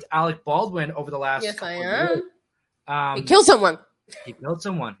with Alec Baldwin over the last Yes, I couple of years. am. He killed someone. He killed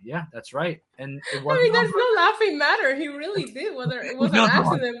someone. Yeah, that's right. And it I wasn't mean, on there's no laughing matter. He really did. Whether it He was an killed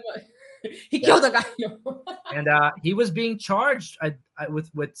someone. accident, but he Yeah. killed a guy. No. And he was being charged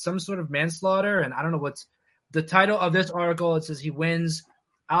with some sort of manslaughter. And I don't know what's the title of this article. It says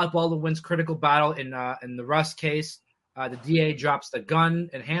Alec Baldwin wins critical battle in the Rust case. The DA drops the gun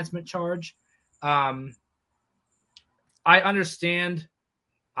enhancement charge. I understand,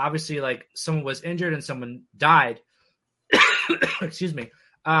 obviously, like someone was injured and someone died. Excuse me.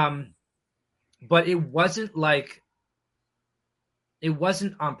 But it wasn't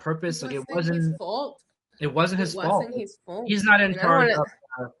on purpose. Like it wasn't his fault. It wasn't his fault. His fault. He's not in charge of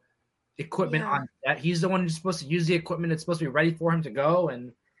equipment Yeah. on that. He's the one who's supposed to use the equipment. It's supposed to be ready for him to go.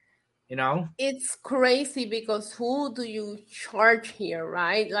 And, it's crazy because who do you charge here,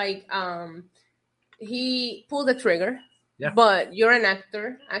 right? Like, he pulled the trigger, but you're an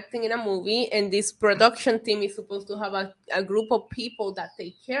actor acting in a movie, and this production team is supposed to have a group of people that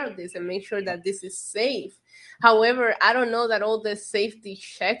take care of this and make sure that this is safe. However, I don't know that all the safety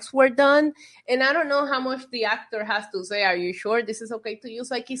checks were done, and I don't know how much the actor has to say, are you sure this is okay to use?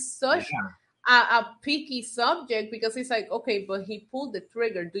 Like, it's such a picky subject because it's like, okay, but he pulled the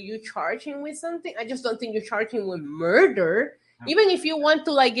trigger. Do you charge him with something? I just don't think you charge him with murder. Even if you want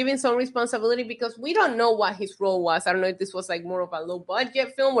to like give him some responsibility, because we don't know what his role was. I don't know if this was like more of a low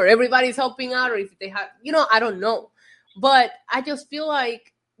budget film where everybody's helping out, or if they have, I don't know. But I just feel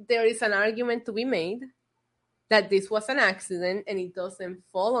like there is an argument to be made that this was an accident and it doesn't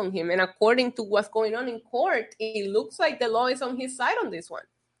fall on him. And according to what's going on in court, it looks like the law is on his side on this one.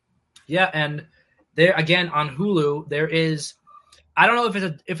 Yeah, and there again on Hulu, there is, I don't know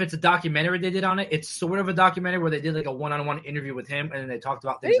if it's a documentary they did on it. It's sort of a documentary where they did like a one-on-one interview with him, and then they talked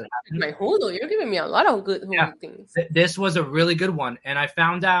about things that happened. My Hulu, you're giving me a lot of good Hulu things. This was a really good one, and I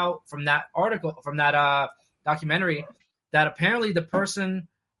found out from that article, from that documentary, that apparently the person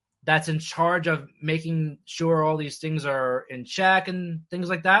that's in charge of making sure all these things are in check and things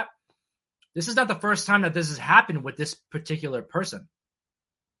like that, this is not the first time that this has happened with this particular person.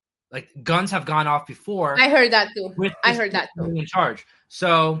 Like, guns have gone off before. I heard that too. I heard that too. In charge.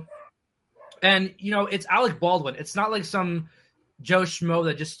 So, and it's Alec Baldwin. It's not like some Joe Schmo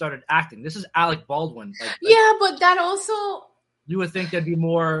that just started acting. This is Alec Baldwin. Yeah, but that also, you would think there'd be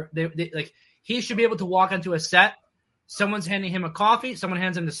more. Like, he should be able to walk onto a set. Someone's handing him a coffee. Someone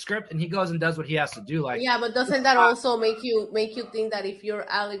hands him the script, and he goes and does what he has to do. Like, yeah, but doesn't that also make you think that if you're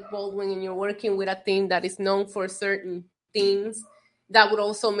Alec Baldwin and you're working with a team that is known for certain things, that would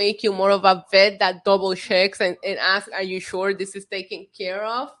also make you more of a vet that double checks and asks, are you sure this is taken care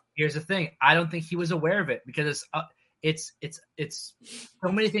of? Here's the thing. I don't think he was aware of it because it's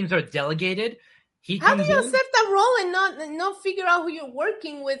so many things are delegated. How do you accept that role and not figure out who you're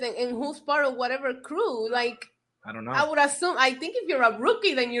working with and who's part of whatever crew? Like, I don't know. I would assume, I think if you're a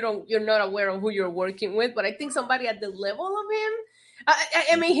rookie, then you're not aware of who you're working with. But I think somebody at the level of him,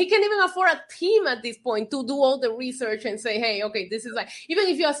 I mean, he can't even afford a team at this point to do all the research and say, hey, okay, this is like, even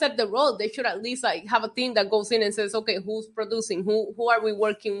if you accept the role, they should at least like have a team that goes in and says, okay, who's producing? Who are we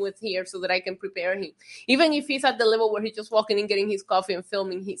working with here so that I can prepare him? Even if he's at the level where he's just walking in, getting his coffee and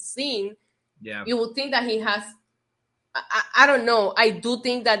filming his scene, you would think that he has, I don't know. I do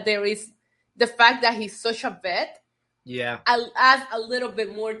think that there is the fact that he's such a vet. Yeah, I'll add a little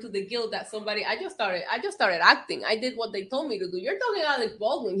bit more to the guilt that somebody. I just started acting. I did what they told me to do. You're talking Alec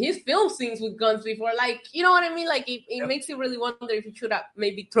Baldwin. He's filmed scenes with guns before. Like, you know what I mean? Like, it makes you really wonder if you should have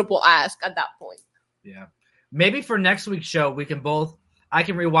maybe triple ask at that point. Yeah, maybe for next week's show I can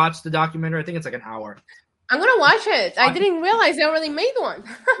rewatch the documentary. I think it's like an hour. I'm gonna watch it. I didn't realize they already made one.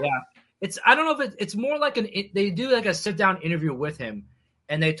 Yeah, I don't know if it's more like they do like a sit down interview with him,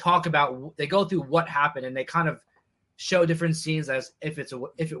 and they go through what happened, and they kind of show different scenes as if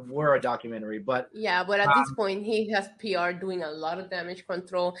it were a documentary. But yeah, but at this point he has PR doing a lot of damage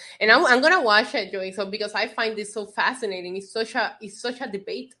control, and I'm gonna watch it, Joey. So because I find this so fascinating, it's such a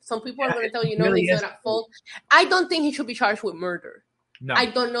debate. Some people are gonna tell you, no, really he's not at fault. I don't think he should be charged with murder. No. I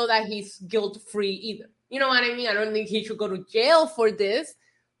don't know that he's guilt free either. You know what I mean? I don't think he should go to jail for this,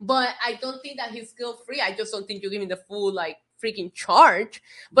 but I don't think that he's guilt free. I just don't think you give him the full like freaking charge.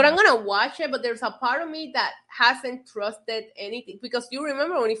 But I'm gonna watch it. But there's a part of me that hasn't trusted anything, because you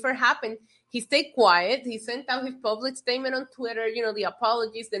remember when it first happened, he stayed quiet. He sent out his public statement on Twitter, the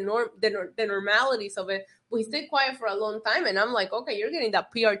apologies, the normalities of it. But he stayed quiet for a long time, and I'm like, okay, you're getting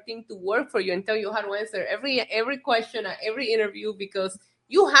that PR team to work for you and tell you how to answer every question at every interview, because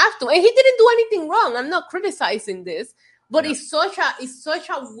You have to. And he didn't do anything wrong. I'm not criticizing this, but it's such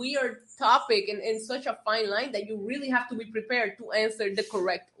a weird topic and such a fine line that you really have to be prepared to answer the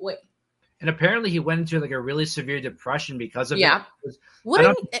correct way. And apparently he went into like a really severe depression because of it.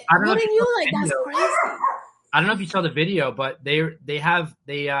 Wouldn't you? Like, that's crazy. I don't know if you saw the video, but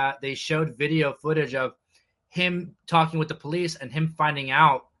they showed video footage of him talking with the police and him finding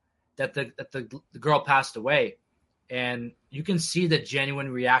out that the girl passed away, and you can see the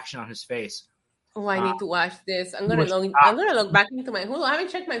genuine reaction on his face. Oh, I need to watch this. I'm gonna look back into my Hulu. I haven't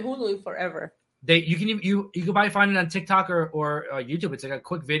checked my Hulu in forever. You can probably find it on TikTok or YouTube. It's like a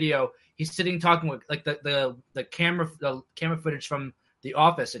quick video. He's sitting talking with like the camera footage from the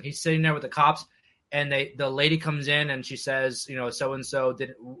office, and he's sitting there with the cops. And the lady comes in and she says, you know, so and so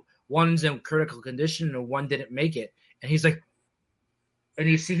didn't. One's in critical condition and one didn't make it. And he's like, and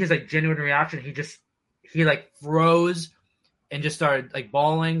you see his like genuine reaction. He like froze and just started like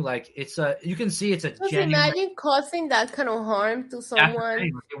bawling. Like you can see it's a genuine. Imagine causing that kind of harm to someone.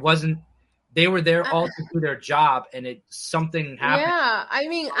 It wasn't. They were there all to do their job, and something happened. Yeah, I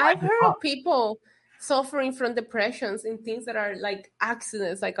mean, I've heard of people suffering from depressions in things that are like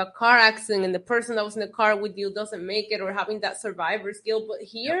accidents, like a car accident, and the person that was in the car with you doesn't make it, or having that survivor's guilt. But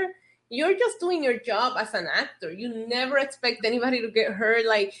here, you're just doing your job as an actor. You never expect anybody to get hurt.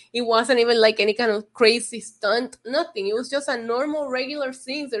 Like, it wasn't even like any kind of crazy stunt, nothing. It was just a normal, regular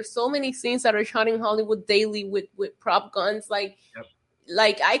scenes. There's so many scenes that are shot in Hollywood daily with prop guns. Like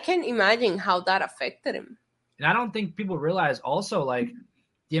I can imagine how that affected him. And I don't think people realize also like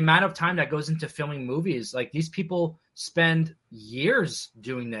the amount of time that goes into filming movies. Like, these people spend years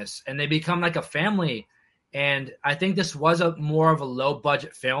doing this and they become like a family. And I think this was more of a low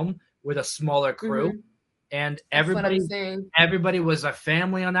budget film with a smaller crew. Mm-hmm. And everybody was a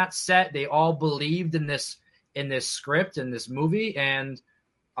family on that set. They all believed in this script, in this movie, and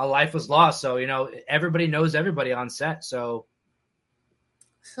a life was lost. So, you know, everybody knows everybody on set. So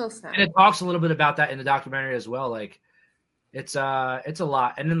sad. And it talks a little bit about that in the documentary as well. Like, it's a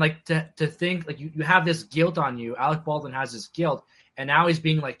lot. And then like to think like you have this guilt on you. Alec Baldwin has this guilt, and now he's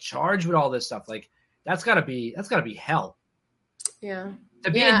being like charged with all this stuff. Like, that's gotta be hell. Yeah.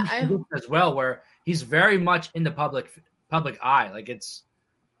 To be in as well, where he's very much in the public eye. Like, it's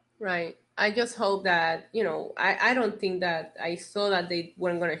right. I just hope that, you know, I don't think that I saw that they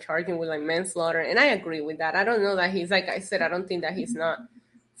weren't going to charge him with like manslaughter. And I agree with that. I don't know that he's, like I said, I don't think that he's not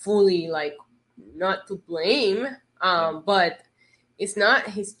fully like not to blame. But it's not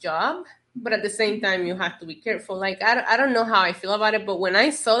his job. But at the same time, you have to be careful. Like, I don't know how I feel about it, but when I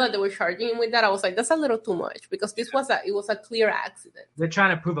saw that they were charging him with that, I was like, that's a little too much, because it was a clear accident. They're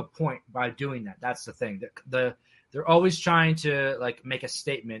trying to prove a point by doing that. That's the thing. They're always trying to like make a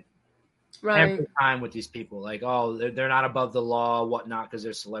statement every time with these people. Like, oh, they're not above the law, whatnot, because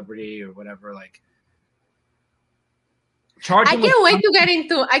they're celebrity or whatever. Like, I can't wait to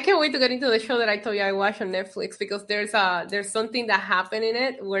get into the show that I told you I watched on Netflix, because there's something that happened in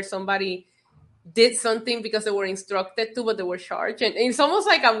it where somebody did something because they were instructed to, but they were charged, and it's almost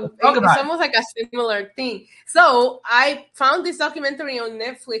like a similar thing. So I found this documentary on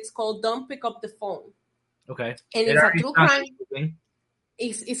Netflix called "Don't Pick Up the Phone." Okay, and it's a true crime.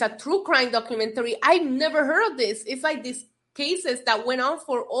 It's a true crime documentary. I've never heard of this. It's like these cases that went on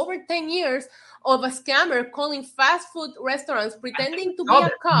for over 10 years of a scammer calling fast food restaurants pretending to be a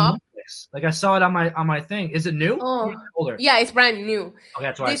cop. Like, I saw it on my thing. Is it new? Oh, older? Yeah, it's brand new. Okay,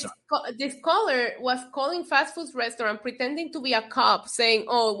 that's why I saw it. This caller was calling fast food restaurant pretending to be a cop, saying,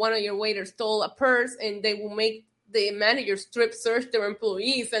 "Oh, one of your waiters stole a purse," and they will make the manager strip search their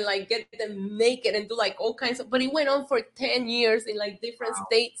employees and like get them naked and do like all kinds of. But it went on for 10 years in like different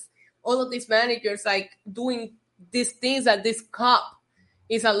states. All of these managers like doing these things that this cop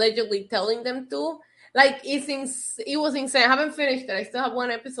is allegedly telling them to. Like, it was insane. I haven't finished it. I still have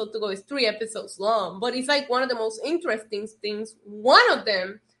one episode to go. It's 3 episodes long, but it's like one of the most interesting things. One of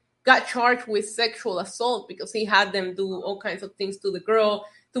them got charged with sexual assault because he had them do all kinds of things to the girl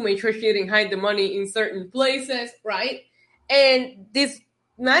to make sure she didn't hide the money in certain places, right? And this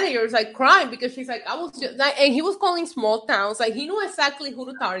manager is like crying because she's like, I was just like, and he was calling small towns. Like, he knew exactly who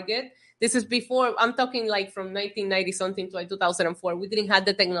to target. This is before, I'm talking like from 1990 something to like 2004. We didn't have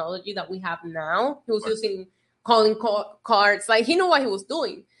the technology that we have now. He was using calling cards. Like, he knew what he was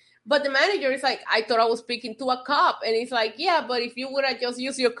doing. But the manager is like, I thought I was speaking to a cop. And he's like, yeah, but if you would have just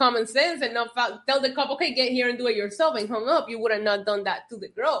used your common sense and not tell the cop, okay, get here and do it yourself, and hung up, you would have not done that to the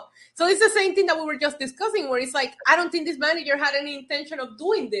girl. So it's the same thing that we were just discussing, where it's like, I don't think this manager had any intention of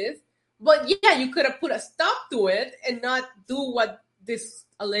doing this. But yeah, you could have put a stop to it and not do what this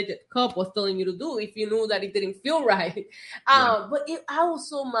alleged cop was telling you to do if you knew that it didn't feel right. But I was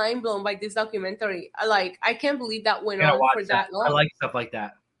so mind blown by this documentary. I can't believe that went on for that long. I like stuff like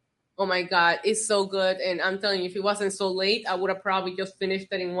that. Oh my God, it's so good. And I'm telling you, if it wasn't so late, I would have probably just finished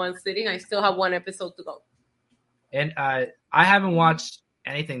it in one sitting. I still have one episode to go. And I haven't watched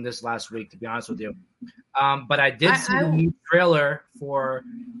anything this last week, to be honest with you. But I did see the new trailer for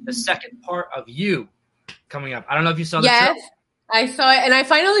the second part of You coming up. I don't know if you saw the trailer. Yes, I saw it, and I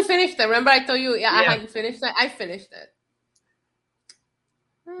finally finished it. Remember I told you, I hadn't finished it? I finished it.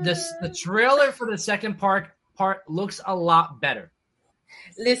 The trailer for the second part looks a lot better.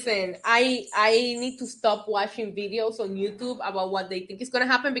 Listen, I need to stop watching videos on YouTube about what they think is going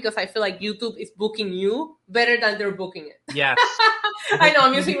to happen because I feel like YouTube is booking you better than they're booking it. Yes. I know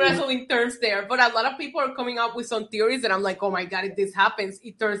I'm using wrestling terms there, but a lot of people are coming up with some theories that I'm like, oh my God, if this happens,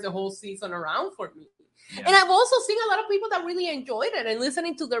 it turns the whole season around for me. Yeah. And I've also seen a lot of people that really enjoyed it and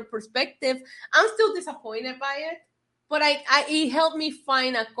listening to their perspective. I'm still disappointed by it. But it helped me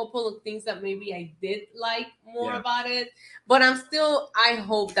find a couple of things that maybe I did like more about it. But I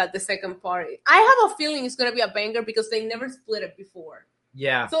hope that the second part, I have a feeling it's going to be a banger because they never split it before.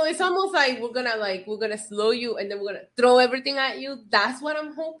 Yeah. So it's almost like we're going to slow you and then we're going to throw everything at you. That's what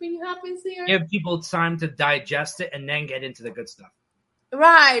I'm hoping happens here. Give people time to digest it and then get into the good stuff.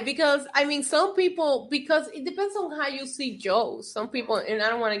 Right, because some people, because it depends on how you see Joe. Some people, and I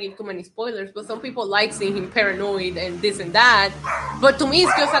don't want to give too many spoilers, but some people like seeing him paranoid and this and that. But to me,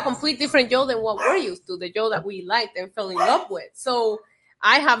 it's just a complete different Joe than what we're used to, the Joe that we liked and fell in love with. So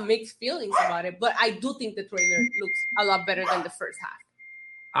I have mixed feelings about it, but I do think the trailer looks a lot better than the first half.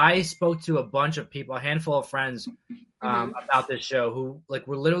 I spoke to a bunch of people, a handful of friends about this show who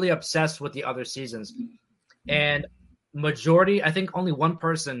were literally obsessed with the other seasons. And majority, I think only one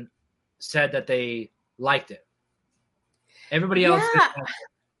person said that they liked it. Everybody else didn't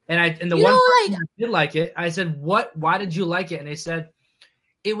like it. And the one person that did like it, I said, why did you like it? And they said,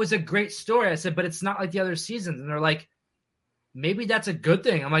 it was a great story. I said, but it's not like the other seasons. And they're like, maybe that's a good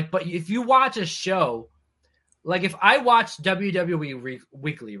thing. I'm like, but if you watch a show, like if I watch WWE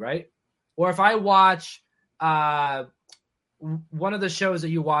Weekly, right? Or if I watch one of the shows that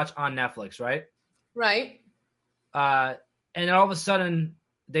you watch on Netflix, right? Right. And all of a sudden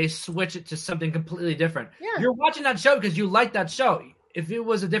they switch it to something completely different. Yeah. You're watching that show because you like that show. If it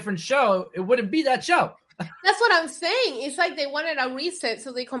was a different show, it wouldn't be that show. That's what I'm saying. It's like they wanted a reset,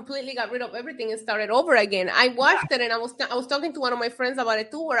 so they completely got rid of everything and started over again. I watched it, and I was talking to one of my friends about it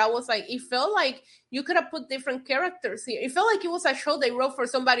too, where I was like, it felt like you could have put different characters here. It felt like it was a show they wrote for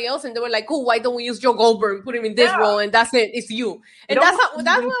somebody else, and they were like, "Oh, why don't we use Joe Goldberg and put him in this role, and that's it, it's you." And that's what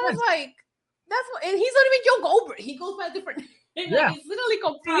I was like. And he's not even Joe Goldberg. He goes by a different. It's literally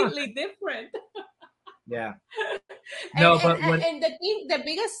completely different. Yeah. And the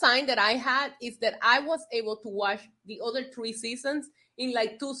biggest sign that I had is that I was able to watch the other 3 seasons in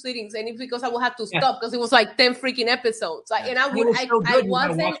 2 sittings, and it's because I would have to stop because it was 10 freaking episodes. And I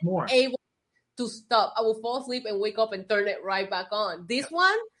wasn't able to stop. I would fall asleep and wake up and turn it right back on. This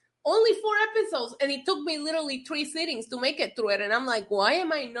one. Only 4 episodes, and it took me literally 3 sittings to make it through it. And I'm like, why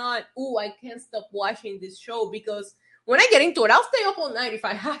am I not? I can't stop watching this show because when I get into it, I'll stay up all night if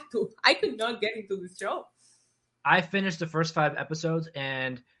I have to. I could not get into this show. I finished the first 5 episodes,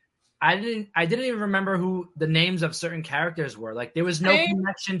 and I didn't even remember who the names of certain characters were. There was no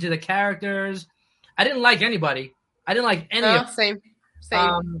connection to the characters. I didn't like anybody. I didn't like any of them.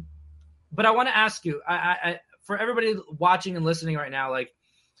 Same. But I want to ask you, I for everybody watching and listening right now,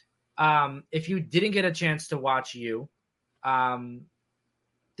 if you didn't get a chance to watch You,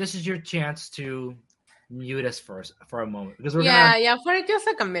 this is your chance to mute us for a moment because we're for just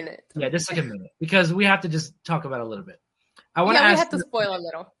a minute. Yeah, just a minute because we have to just talk about it a little bit. I want to ask. We have to spoil a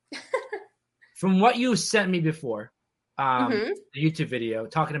little. From what you sent me before, the YouTube video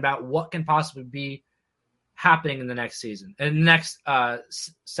talking about what can possibly be happening in the next season, in the next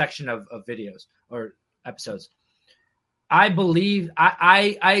section of videos or episodes. I believe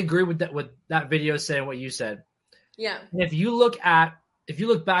I agree with that video saying what you said. Yeah. And if you look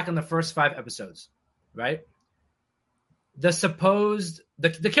back on the first 5 episodes, right?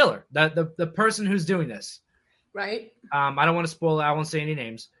 The killer, the person who's doing this. Right. I don't want to spoil it, I won't say any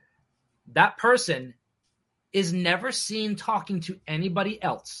names. That person is never seen talking to anybody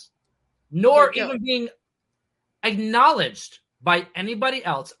else, nor even being acknowledged by anybody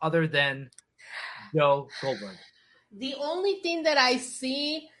else other than Joe Goldberg. The only thing that I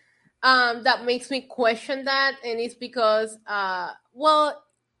see that makes me question that, and it's because,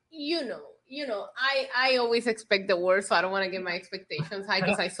 I always expect the worst, so I don't want to get my expectations high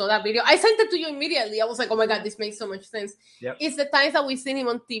because I saw that video. I sent it to you immediately. I was like, oh my God, this makes so much sense. Yep. It's the times that we've seen him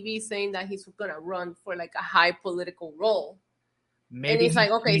on TV saying that he's going to run for like a high political role. Maybe and it's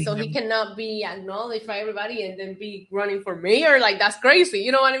like, okay, so he cannot be acknowledged by everybody and then be running for mayor. Like, that's crazy.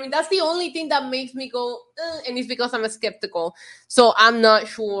 You know what I mean? That's the only thing that makes me go, and it's because I'm skeptical. So I'm not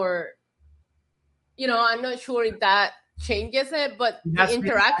sure, I'm not sure if that changes it, but the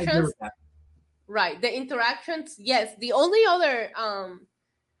interactions, right? The interactions, yes. The only other,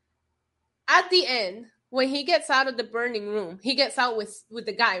 at the end, when he gets out of the burning room, he gets out with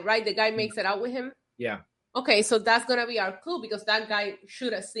the guy, right? The guy makes it out with him. Yeah. Okay, so that's going to be our clue because that guy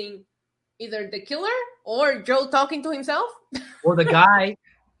should have seen either the killer or Joe talking to himself. Or the guy.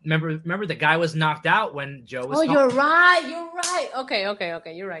 Remember the guy was knocked out when Joe was talking. You're right. Okay.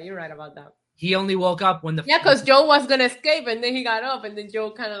 You're right about that. He only woke up when because Joe was going to escape and then he got up and then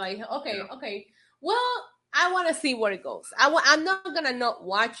Joe kind of like, okay. Well, I want to see where it goes. I'm not going to not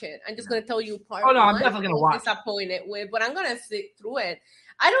watch it. I'm just going to tell you part one. Oh, no, I'm definitely going to watch. Disappointed with, but I'm going to sit through it.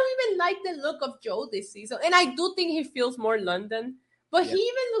 I don't even like the look of Joe this season. And I do think he feels more London. But he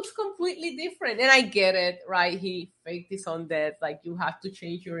even looks completely different. And I get it, right? He faked his own death. Like, you have to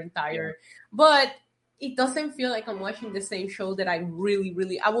change your entire... Yeah. But it doesn't feel like I'm watching the same show that I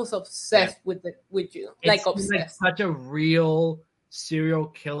really... I was obsessed with you. Like, obsessed. Like such a real serial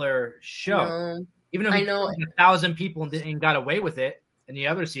killer show. Even though I know 1,000 people and got away with it in the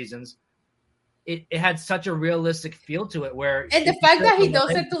other seasons, it had such a realistic feel to it. And the fact that he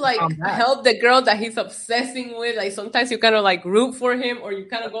does it to like help the girl that he's obsessing with, like sometimes you kind of like root for him, or you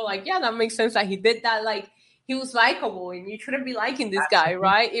kind of go like, yeah, that makes sense that he did that. Like he was likable, and you shouldn't be liking this guy,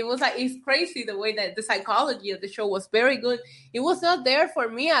 right? It was like it's crazy the way that the psychology of the show was very good. It was not there for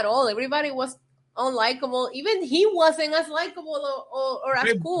me at all. Everybody was unlikable. Even he wasn't as likable or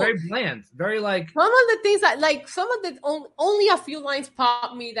as cool. Very bland. Very like some of the things that like some of the only a few lines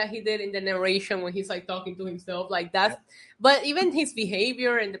popped me that he did in the narration when he's like talking to himself like that. But even his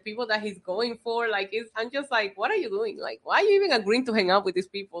behavior and the people that he's going for, like I'm just like, what are you doing? Like, why are you even agreeing to hang out with these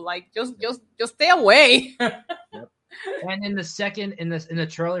people? Like, just stay away. And in the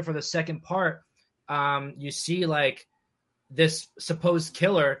trailer for the second part, you see like this supposed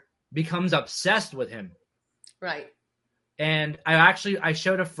killer becomes obsessed with him. Right. And I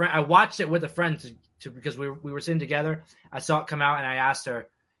showed a friend, I watched it with a friend to because we were sitting together. I saw it come out and I asked her,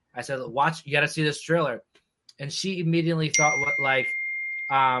 I said, watch, you got to see this trailer. And she immediately thought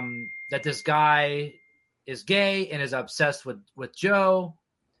that this guy is gay and is obsessed with Joe.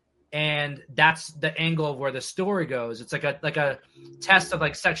 And that's the angle of where the story goes. It's like a test of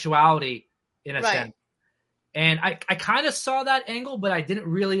like sexuality in a sense. And I kind of saw that angle, but I didn't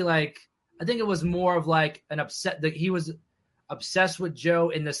really I think it was more of like an upset that he was obsessed with Joe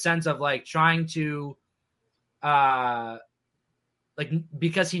in the sense of like trying to,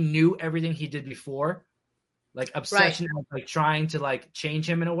 because he knew everything he did before, like obsession, of, like trying to like change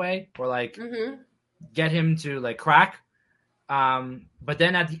him in a way or like get him to like crack. But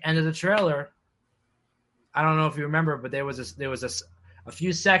then at the end of the trailer, I don't know if you remember, but there was a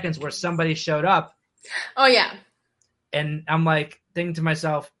few seconds where somebody showed up. Oh, yeah. And I'm like thinking to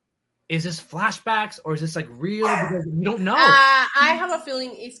myself, is this flashbacks or is this like real? Because you don't know. I have a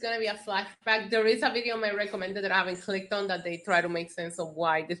feeling it's going to be a flashback. There is a video on my recommended that I haven't clicked on that they try to make sense of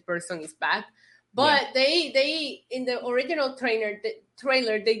why this person is back. But they in the original trailer,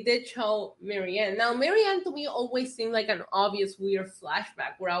 they did show Marianne. Now, Marianne to me always seemed like an obvious weird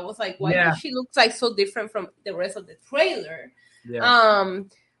flashback where I was like, why does she look like so different from the rest of the trailer? Yeah.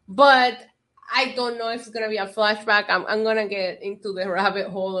 But I don't know if it's going to be a flashback. I'm going to get into the rabbit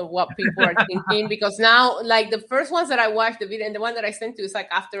hole of what people are thinking because now, like the first ones that I watched the video and the one that I sent to is like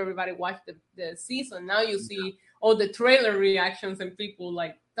after everybody watched the season. Now you see all the trailer reactions and people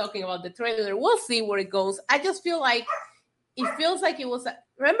like talking about the trailer. We'll see where it goes. I just feel like it feels like it was.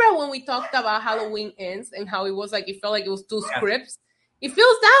 Remember when we talked about Halloween Ends and how it was like it felt like it was two scripts? It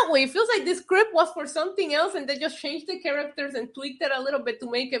feels that way. It feels like this script was for something else and they just changed the characters and tweaked it a little bit to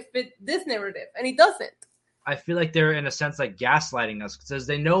make it fit this narrative. And it doesn't. I feel like they're in a sense like gaslighting us because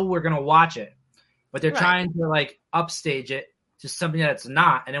they know we're going to watch it, but they're trying to like upstage it to something that it's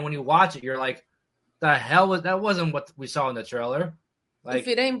not. And then when you watch it, you're like, the hell that wasn't what we saw in the trailer. Like, if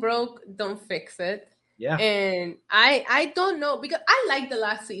it ain't broke, don't fix it. Yeah. And I don't know because I liked the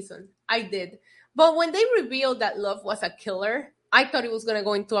last season. I did. But when they revealed that Love was a killer, I thought it was going to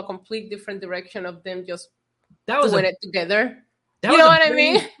go into a complete different direction of them just doing it together. You know what I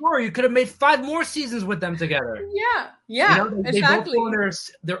mean? Story. You could have made 5 more seasons with them together. Yeah, exactly. They both go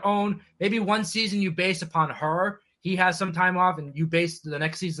their own. Maybe one season you base upon her. He has some time off, and you base the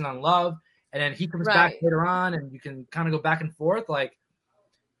next season on Love. and then he comes back later on, and you can kind of go back and forth. Like,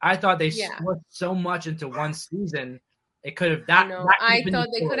 I thought they split so much into one season. It could have I thought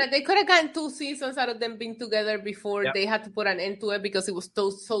they could have gotten 2 seasons out of them being together before they had to put an end to it because it was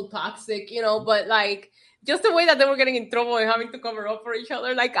so toxic, But like just the way that they were getting in trouble and having to cover up for each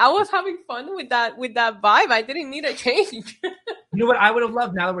other, like I was having fun with that vibe. I didn't need a change. You know what I would have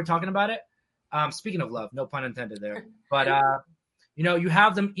loved now that we're talking about it? Speaking of love, no pun intended there. But you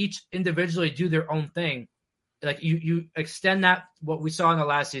have them each individually do their own thing. Like you extend that what we saw in the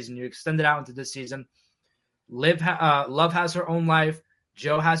last season, you extend it out into this season. Love has her own life.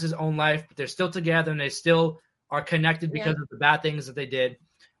 Joe has his own life, but they're still together and they still are connected because of the bad things that they did.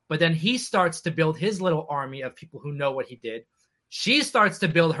 But then he starts to build his little army of people who know what he did. She starts to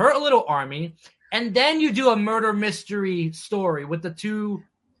build her little army. And then you do a murder mystery story with the 2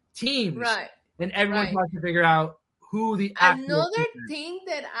 teams. Right. And everyone tries to figure out who the Another thing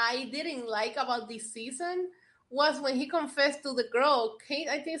that I didn't like about this season was when he confessed to the girl, Kate,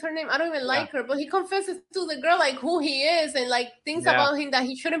 I think is her name. I don't even like her, but he confesses to the girl like who he is and like things about him that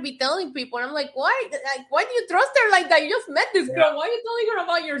he shouldn't be telling people. And I'm like, why? Like, why do you trust her like that? You just met this girl. Why are you telling her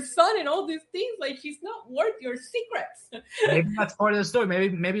about your son and all these things? Like, she's not worth your secrets. Maybe that's part of the story.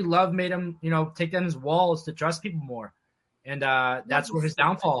 Maybe love made him, take down his walls to trust people more, and that's where his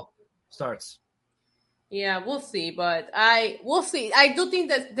downfall starts. Yeah, we'll see, but we'll see. I do think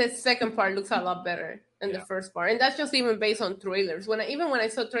that the second part looks a lot better than the first part, and that's just even based on trailers. When I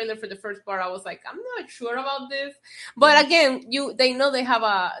saw trailer for the first part, I was like, I'm not sure about this. But again, they know they have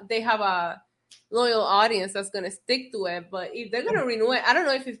a loyal audience that's gonna stick to it. But if they're gonna renew it, I don't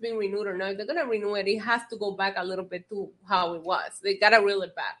know if it's been renewed or not. If they're gonna renew it, it has to go back a little bit to how it was. They gotta reel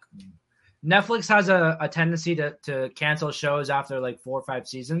it back. Netflix has a tendency to cancel shows after like 4 or 5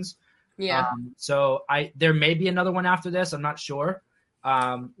 seasons. Yeah. So there may be another one after this. I'm not sure.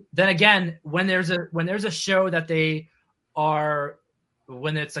 Then again, when there's a show that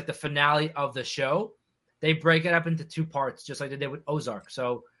when it's like the finale of the show, they break it up into 2 parts, just like they did with Ozark.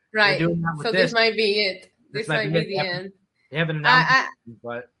 So this might be it. This might be the end. They haven't announced it,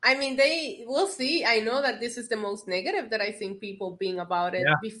 but I mean, we'll see. I know that this is the most negative that I've seen people being about it.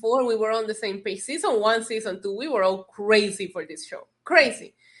 Yeah. Before we were on the same page. Season 1, season 2, we were all crazy for this show.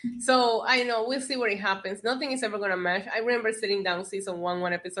 Crazy. So I know we'll see what it happens. Nothing is ever gonna match. I remember sitting down season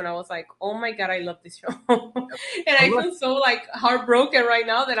 1 episode. I was like, "Oh my god, I love this show," and I feel so like heartbroken right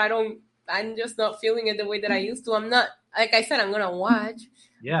now that I'm just not feeling it the way that I used to. I'm not, like I said, I'm gonna watch.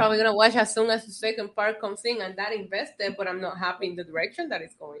 Yeah. Probably gonna watch as soon as the second part comes in, and that invested. But I'm not happy in the direction that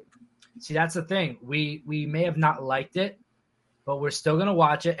it's going. See, that's the thing. We may have not liked it, but we're still gonna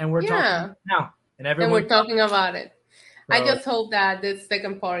watch it, and we're talking now, and we're talking about it. So, I just hope that the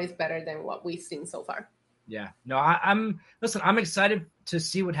second part is better than what we've seen so far. Yeah. No, I'm excited to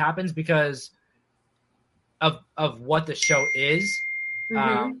see what happens because of what the show is.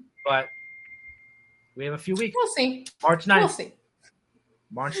 But we have a few weeks. We'll see. March 9th. We'll see.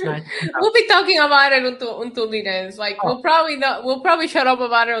 March 9th. We'll be talking about it until it ends. Like we'll probably shut up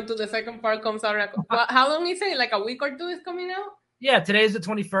about it until the second part comes out. How long is it? Like a week or 2 is coming out? Yeah, today's the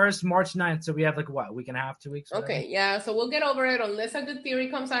 21st, March 9th. So we have like a week and a half, 2 weeks. Okay, yeah. So we'll get over it unless a good theory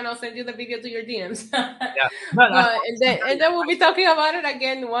comes out. I'll send you the video to your DMs. Yeah. And then we'll be talking about it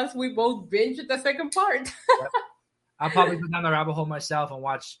again once we both binge the second part. Yep. I'll probably go down the rabbit hole myself and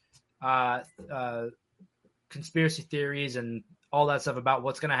watch conspiracy theories and all that stuff about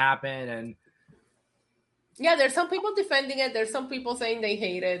what's going to happen. And yeah, there's some people defending it. There's some people saying they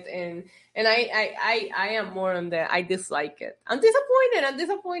hate it, and I am more on the I dislike it. I'm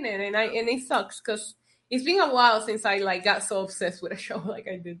disappointed, and it sucks because it's been a while since I like got so obsessed with a show like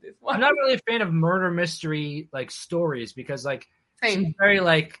I did this one. I'm not really a fan of murder mystery like stories because like it's very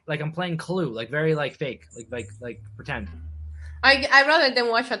like I'm playing Clue, like very like fake, like pretend. I rather than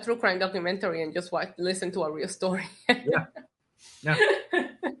watch a true crime documentary and just listen to a real story. Yeah.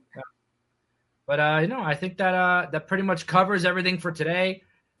 But I think that pretty much covers everything for today.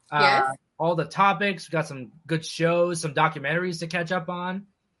 Yes. All the topics. We got some good shows, some documentaries to catch up on.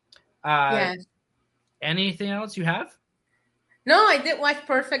 Yes. Anything else you have? No, I did watch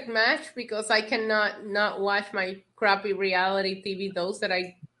Perfect Match because I cannot not watch my crappy reality TV those that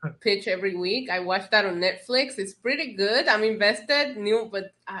I pitch every week. I watched that on Netflix. It's pretty good. I'm invested.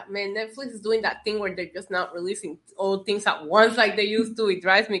 But man, Netflix is doing that thing where they're just not releasing all things at once like they used to. It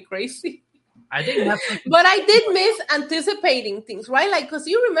drives me crazy. I think Netflix. But I did miss anticipating things, right? Like, because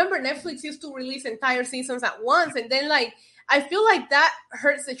you remember Netflix used to release entire seasons at once, and then like I feel like that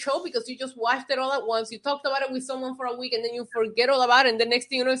hurts the show because you just watched it all at once. You talked about it with someone for a week and then you forget all about it. And the next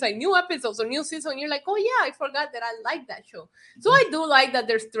thing you know, it's like new episodes or new season. You're like, oh yeah, I forgot that I like that show. So I do like that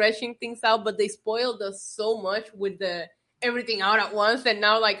they're stretching things out, but they spoiled us so much with the everything out at once. And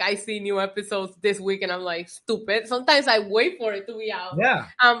now like I see new episodes this week and I'm like, stupid. Sometimes I wait for it to be out. Yeah.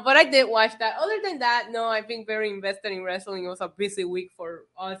 But I did watch that. Other than that, no, I've been very invested in wrestling. It was a busy week for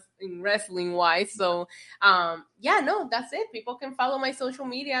us in wrestling wise. So yeah, no, that's it. People can follow my social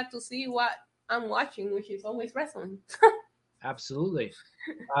media to see what I'm watching, which is always wrestling. Absolutely.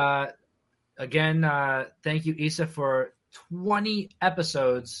 Again, thank you, Isa, for 20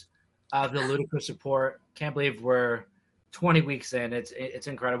 episodes of the Ludicrous Report. Can't believe we're 20 weeks in. It's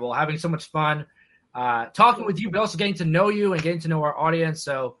incredible. Having so much fun talking with you, but also getting to know you and getting to know our audience.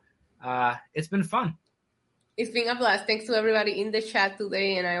 So it's been fun. It's been a blast. Thanks to everybody in the chat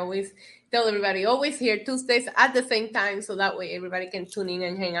today. And I always tell everybody, always here Tuesdays at the same time. So that way everybody can tune in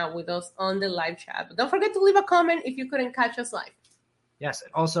and hang out with us on the live chat. But don't forget to leave a comment if you couldn't catch us live. Yes.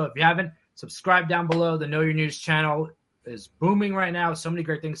 Also, if you haven't, subscribe down below. The Know Your News channel is booming right now. So many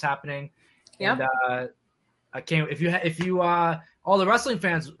great things happening. Yeah. And I can't. If you all the wrestling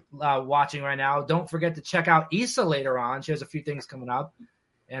fans watching right now, don't forget to check out Isa later on. She has a few things coming up,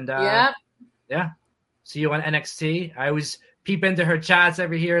 and yeah, see you on NXT. I always peep into her chats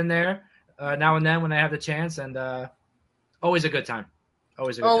every here and there, now and then when I have the chance, and always a good time.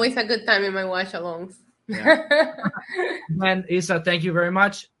 Always a good time in my watch-alongs. Yeah. And Isa, thank you very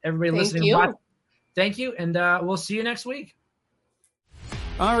much. Everybody listening, thank you, and we'll see you next week.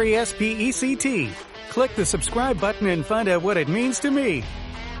 RESPECT. Click the subscribe button and find out what it means to me.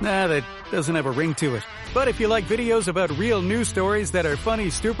 Nah, that doesn't have a ring to it. But if you like videos about real news stories that are funny,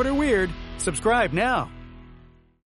 stupid, or weird, subscribe now.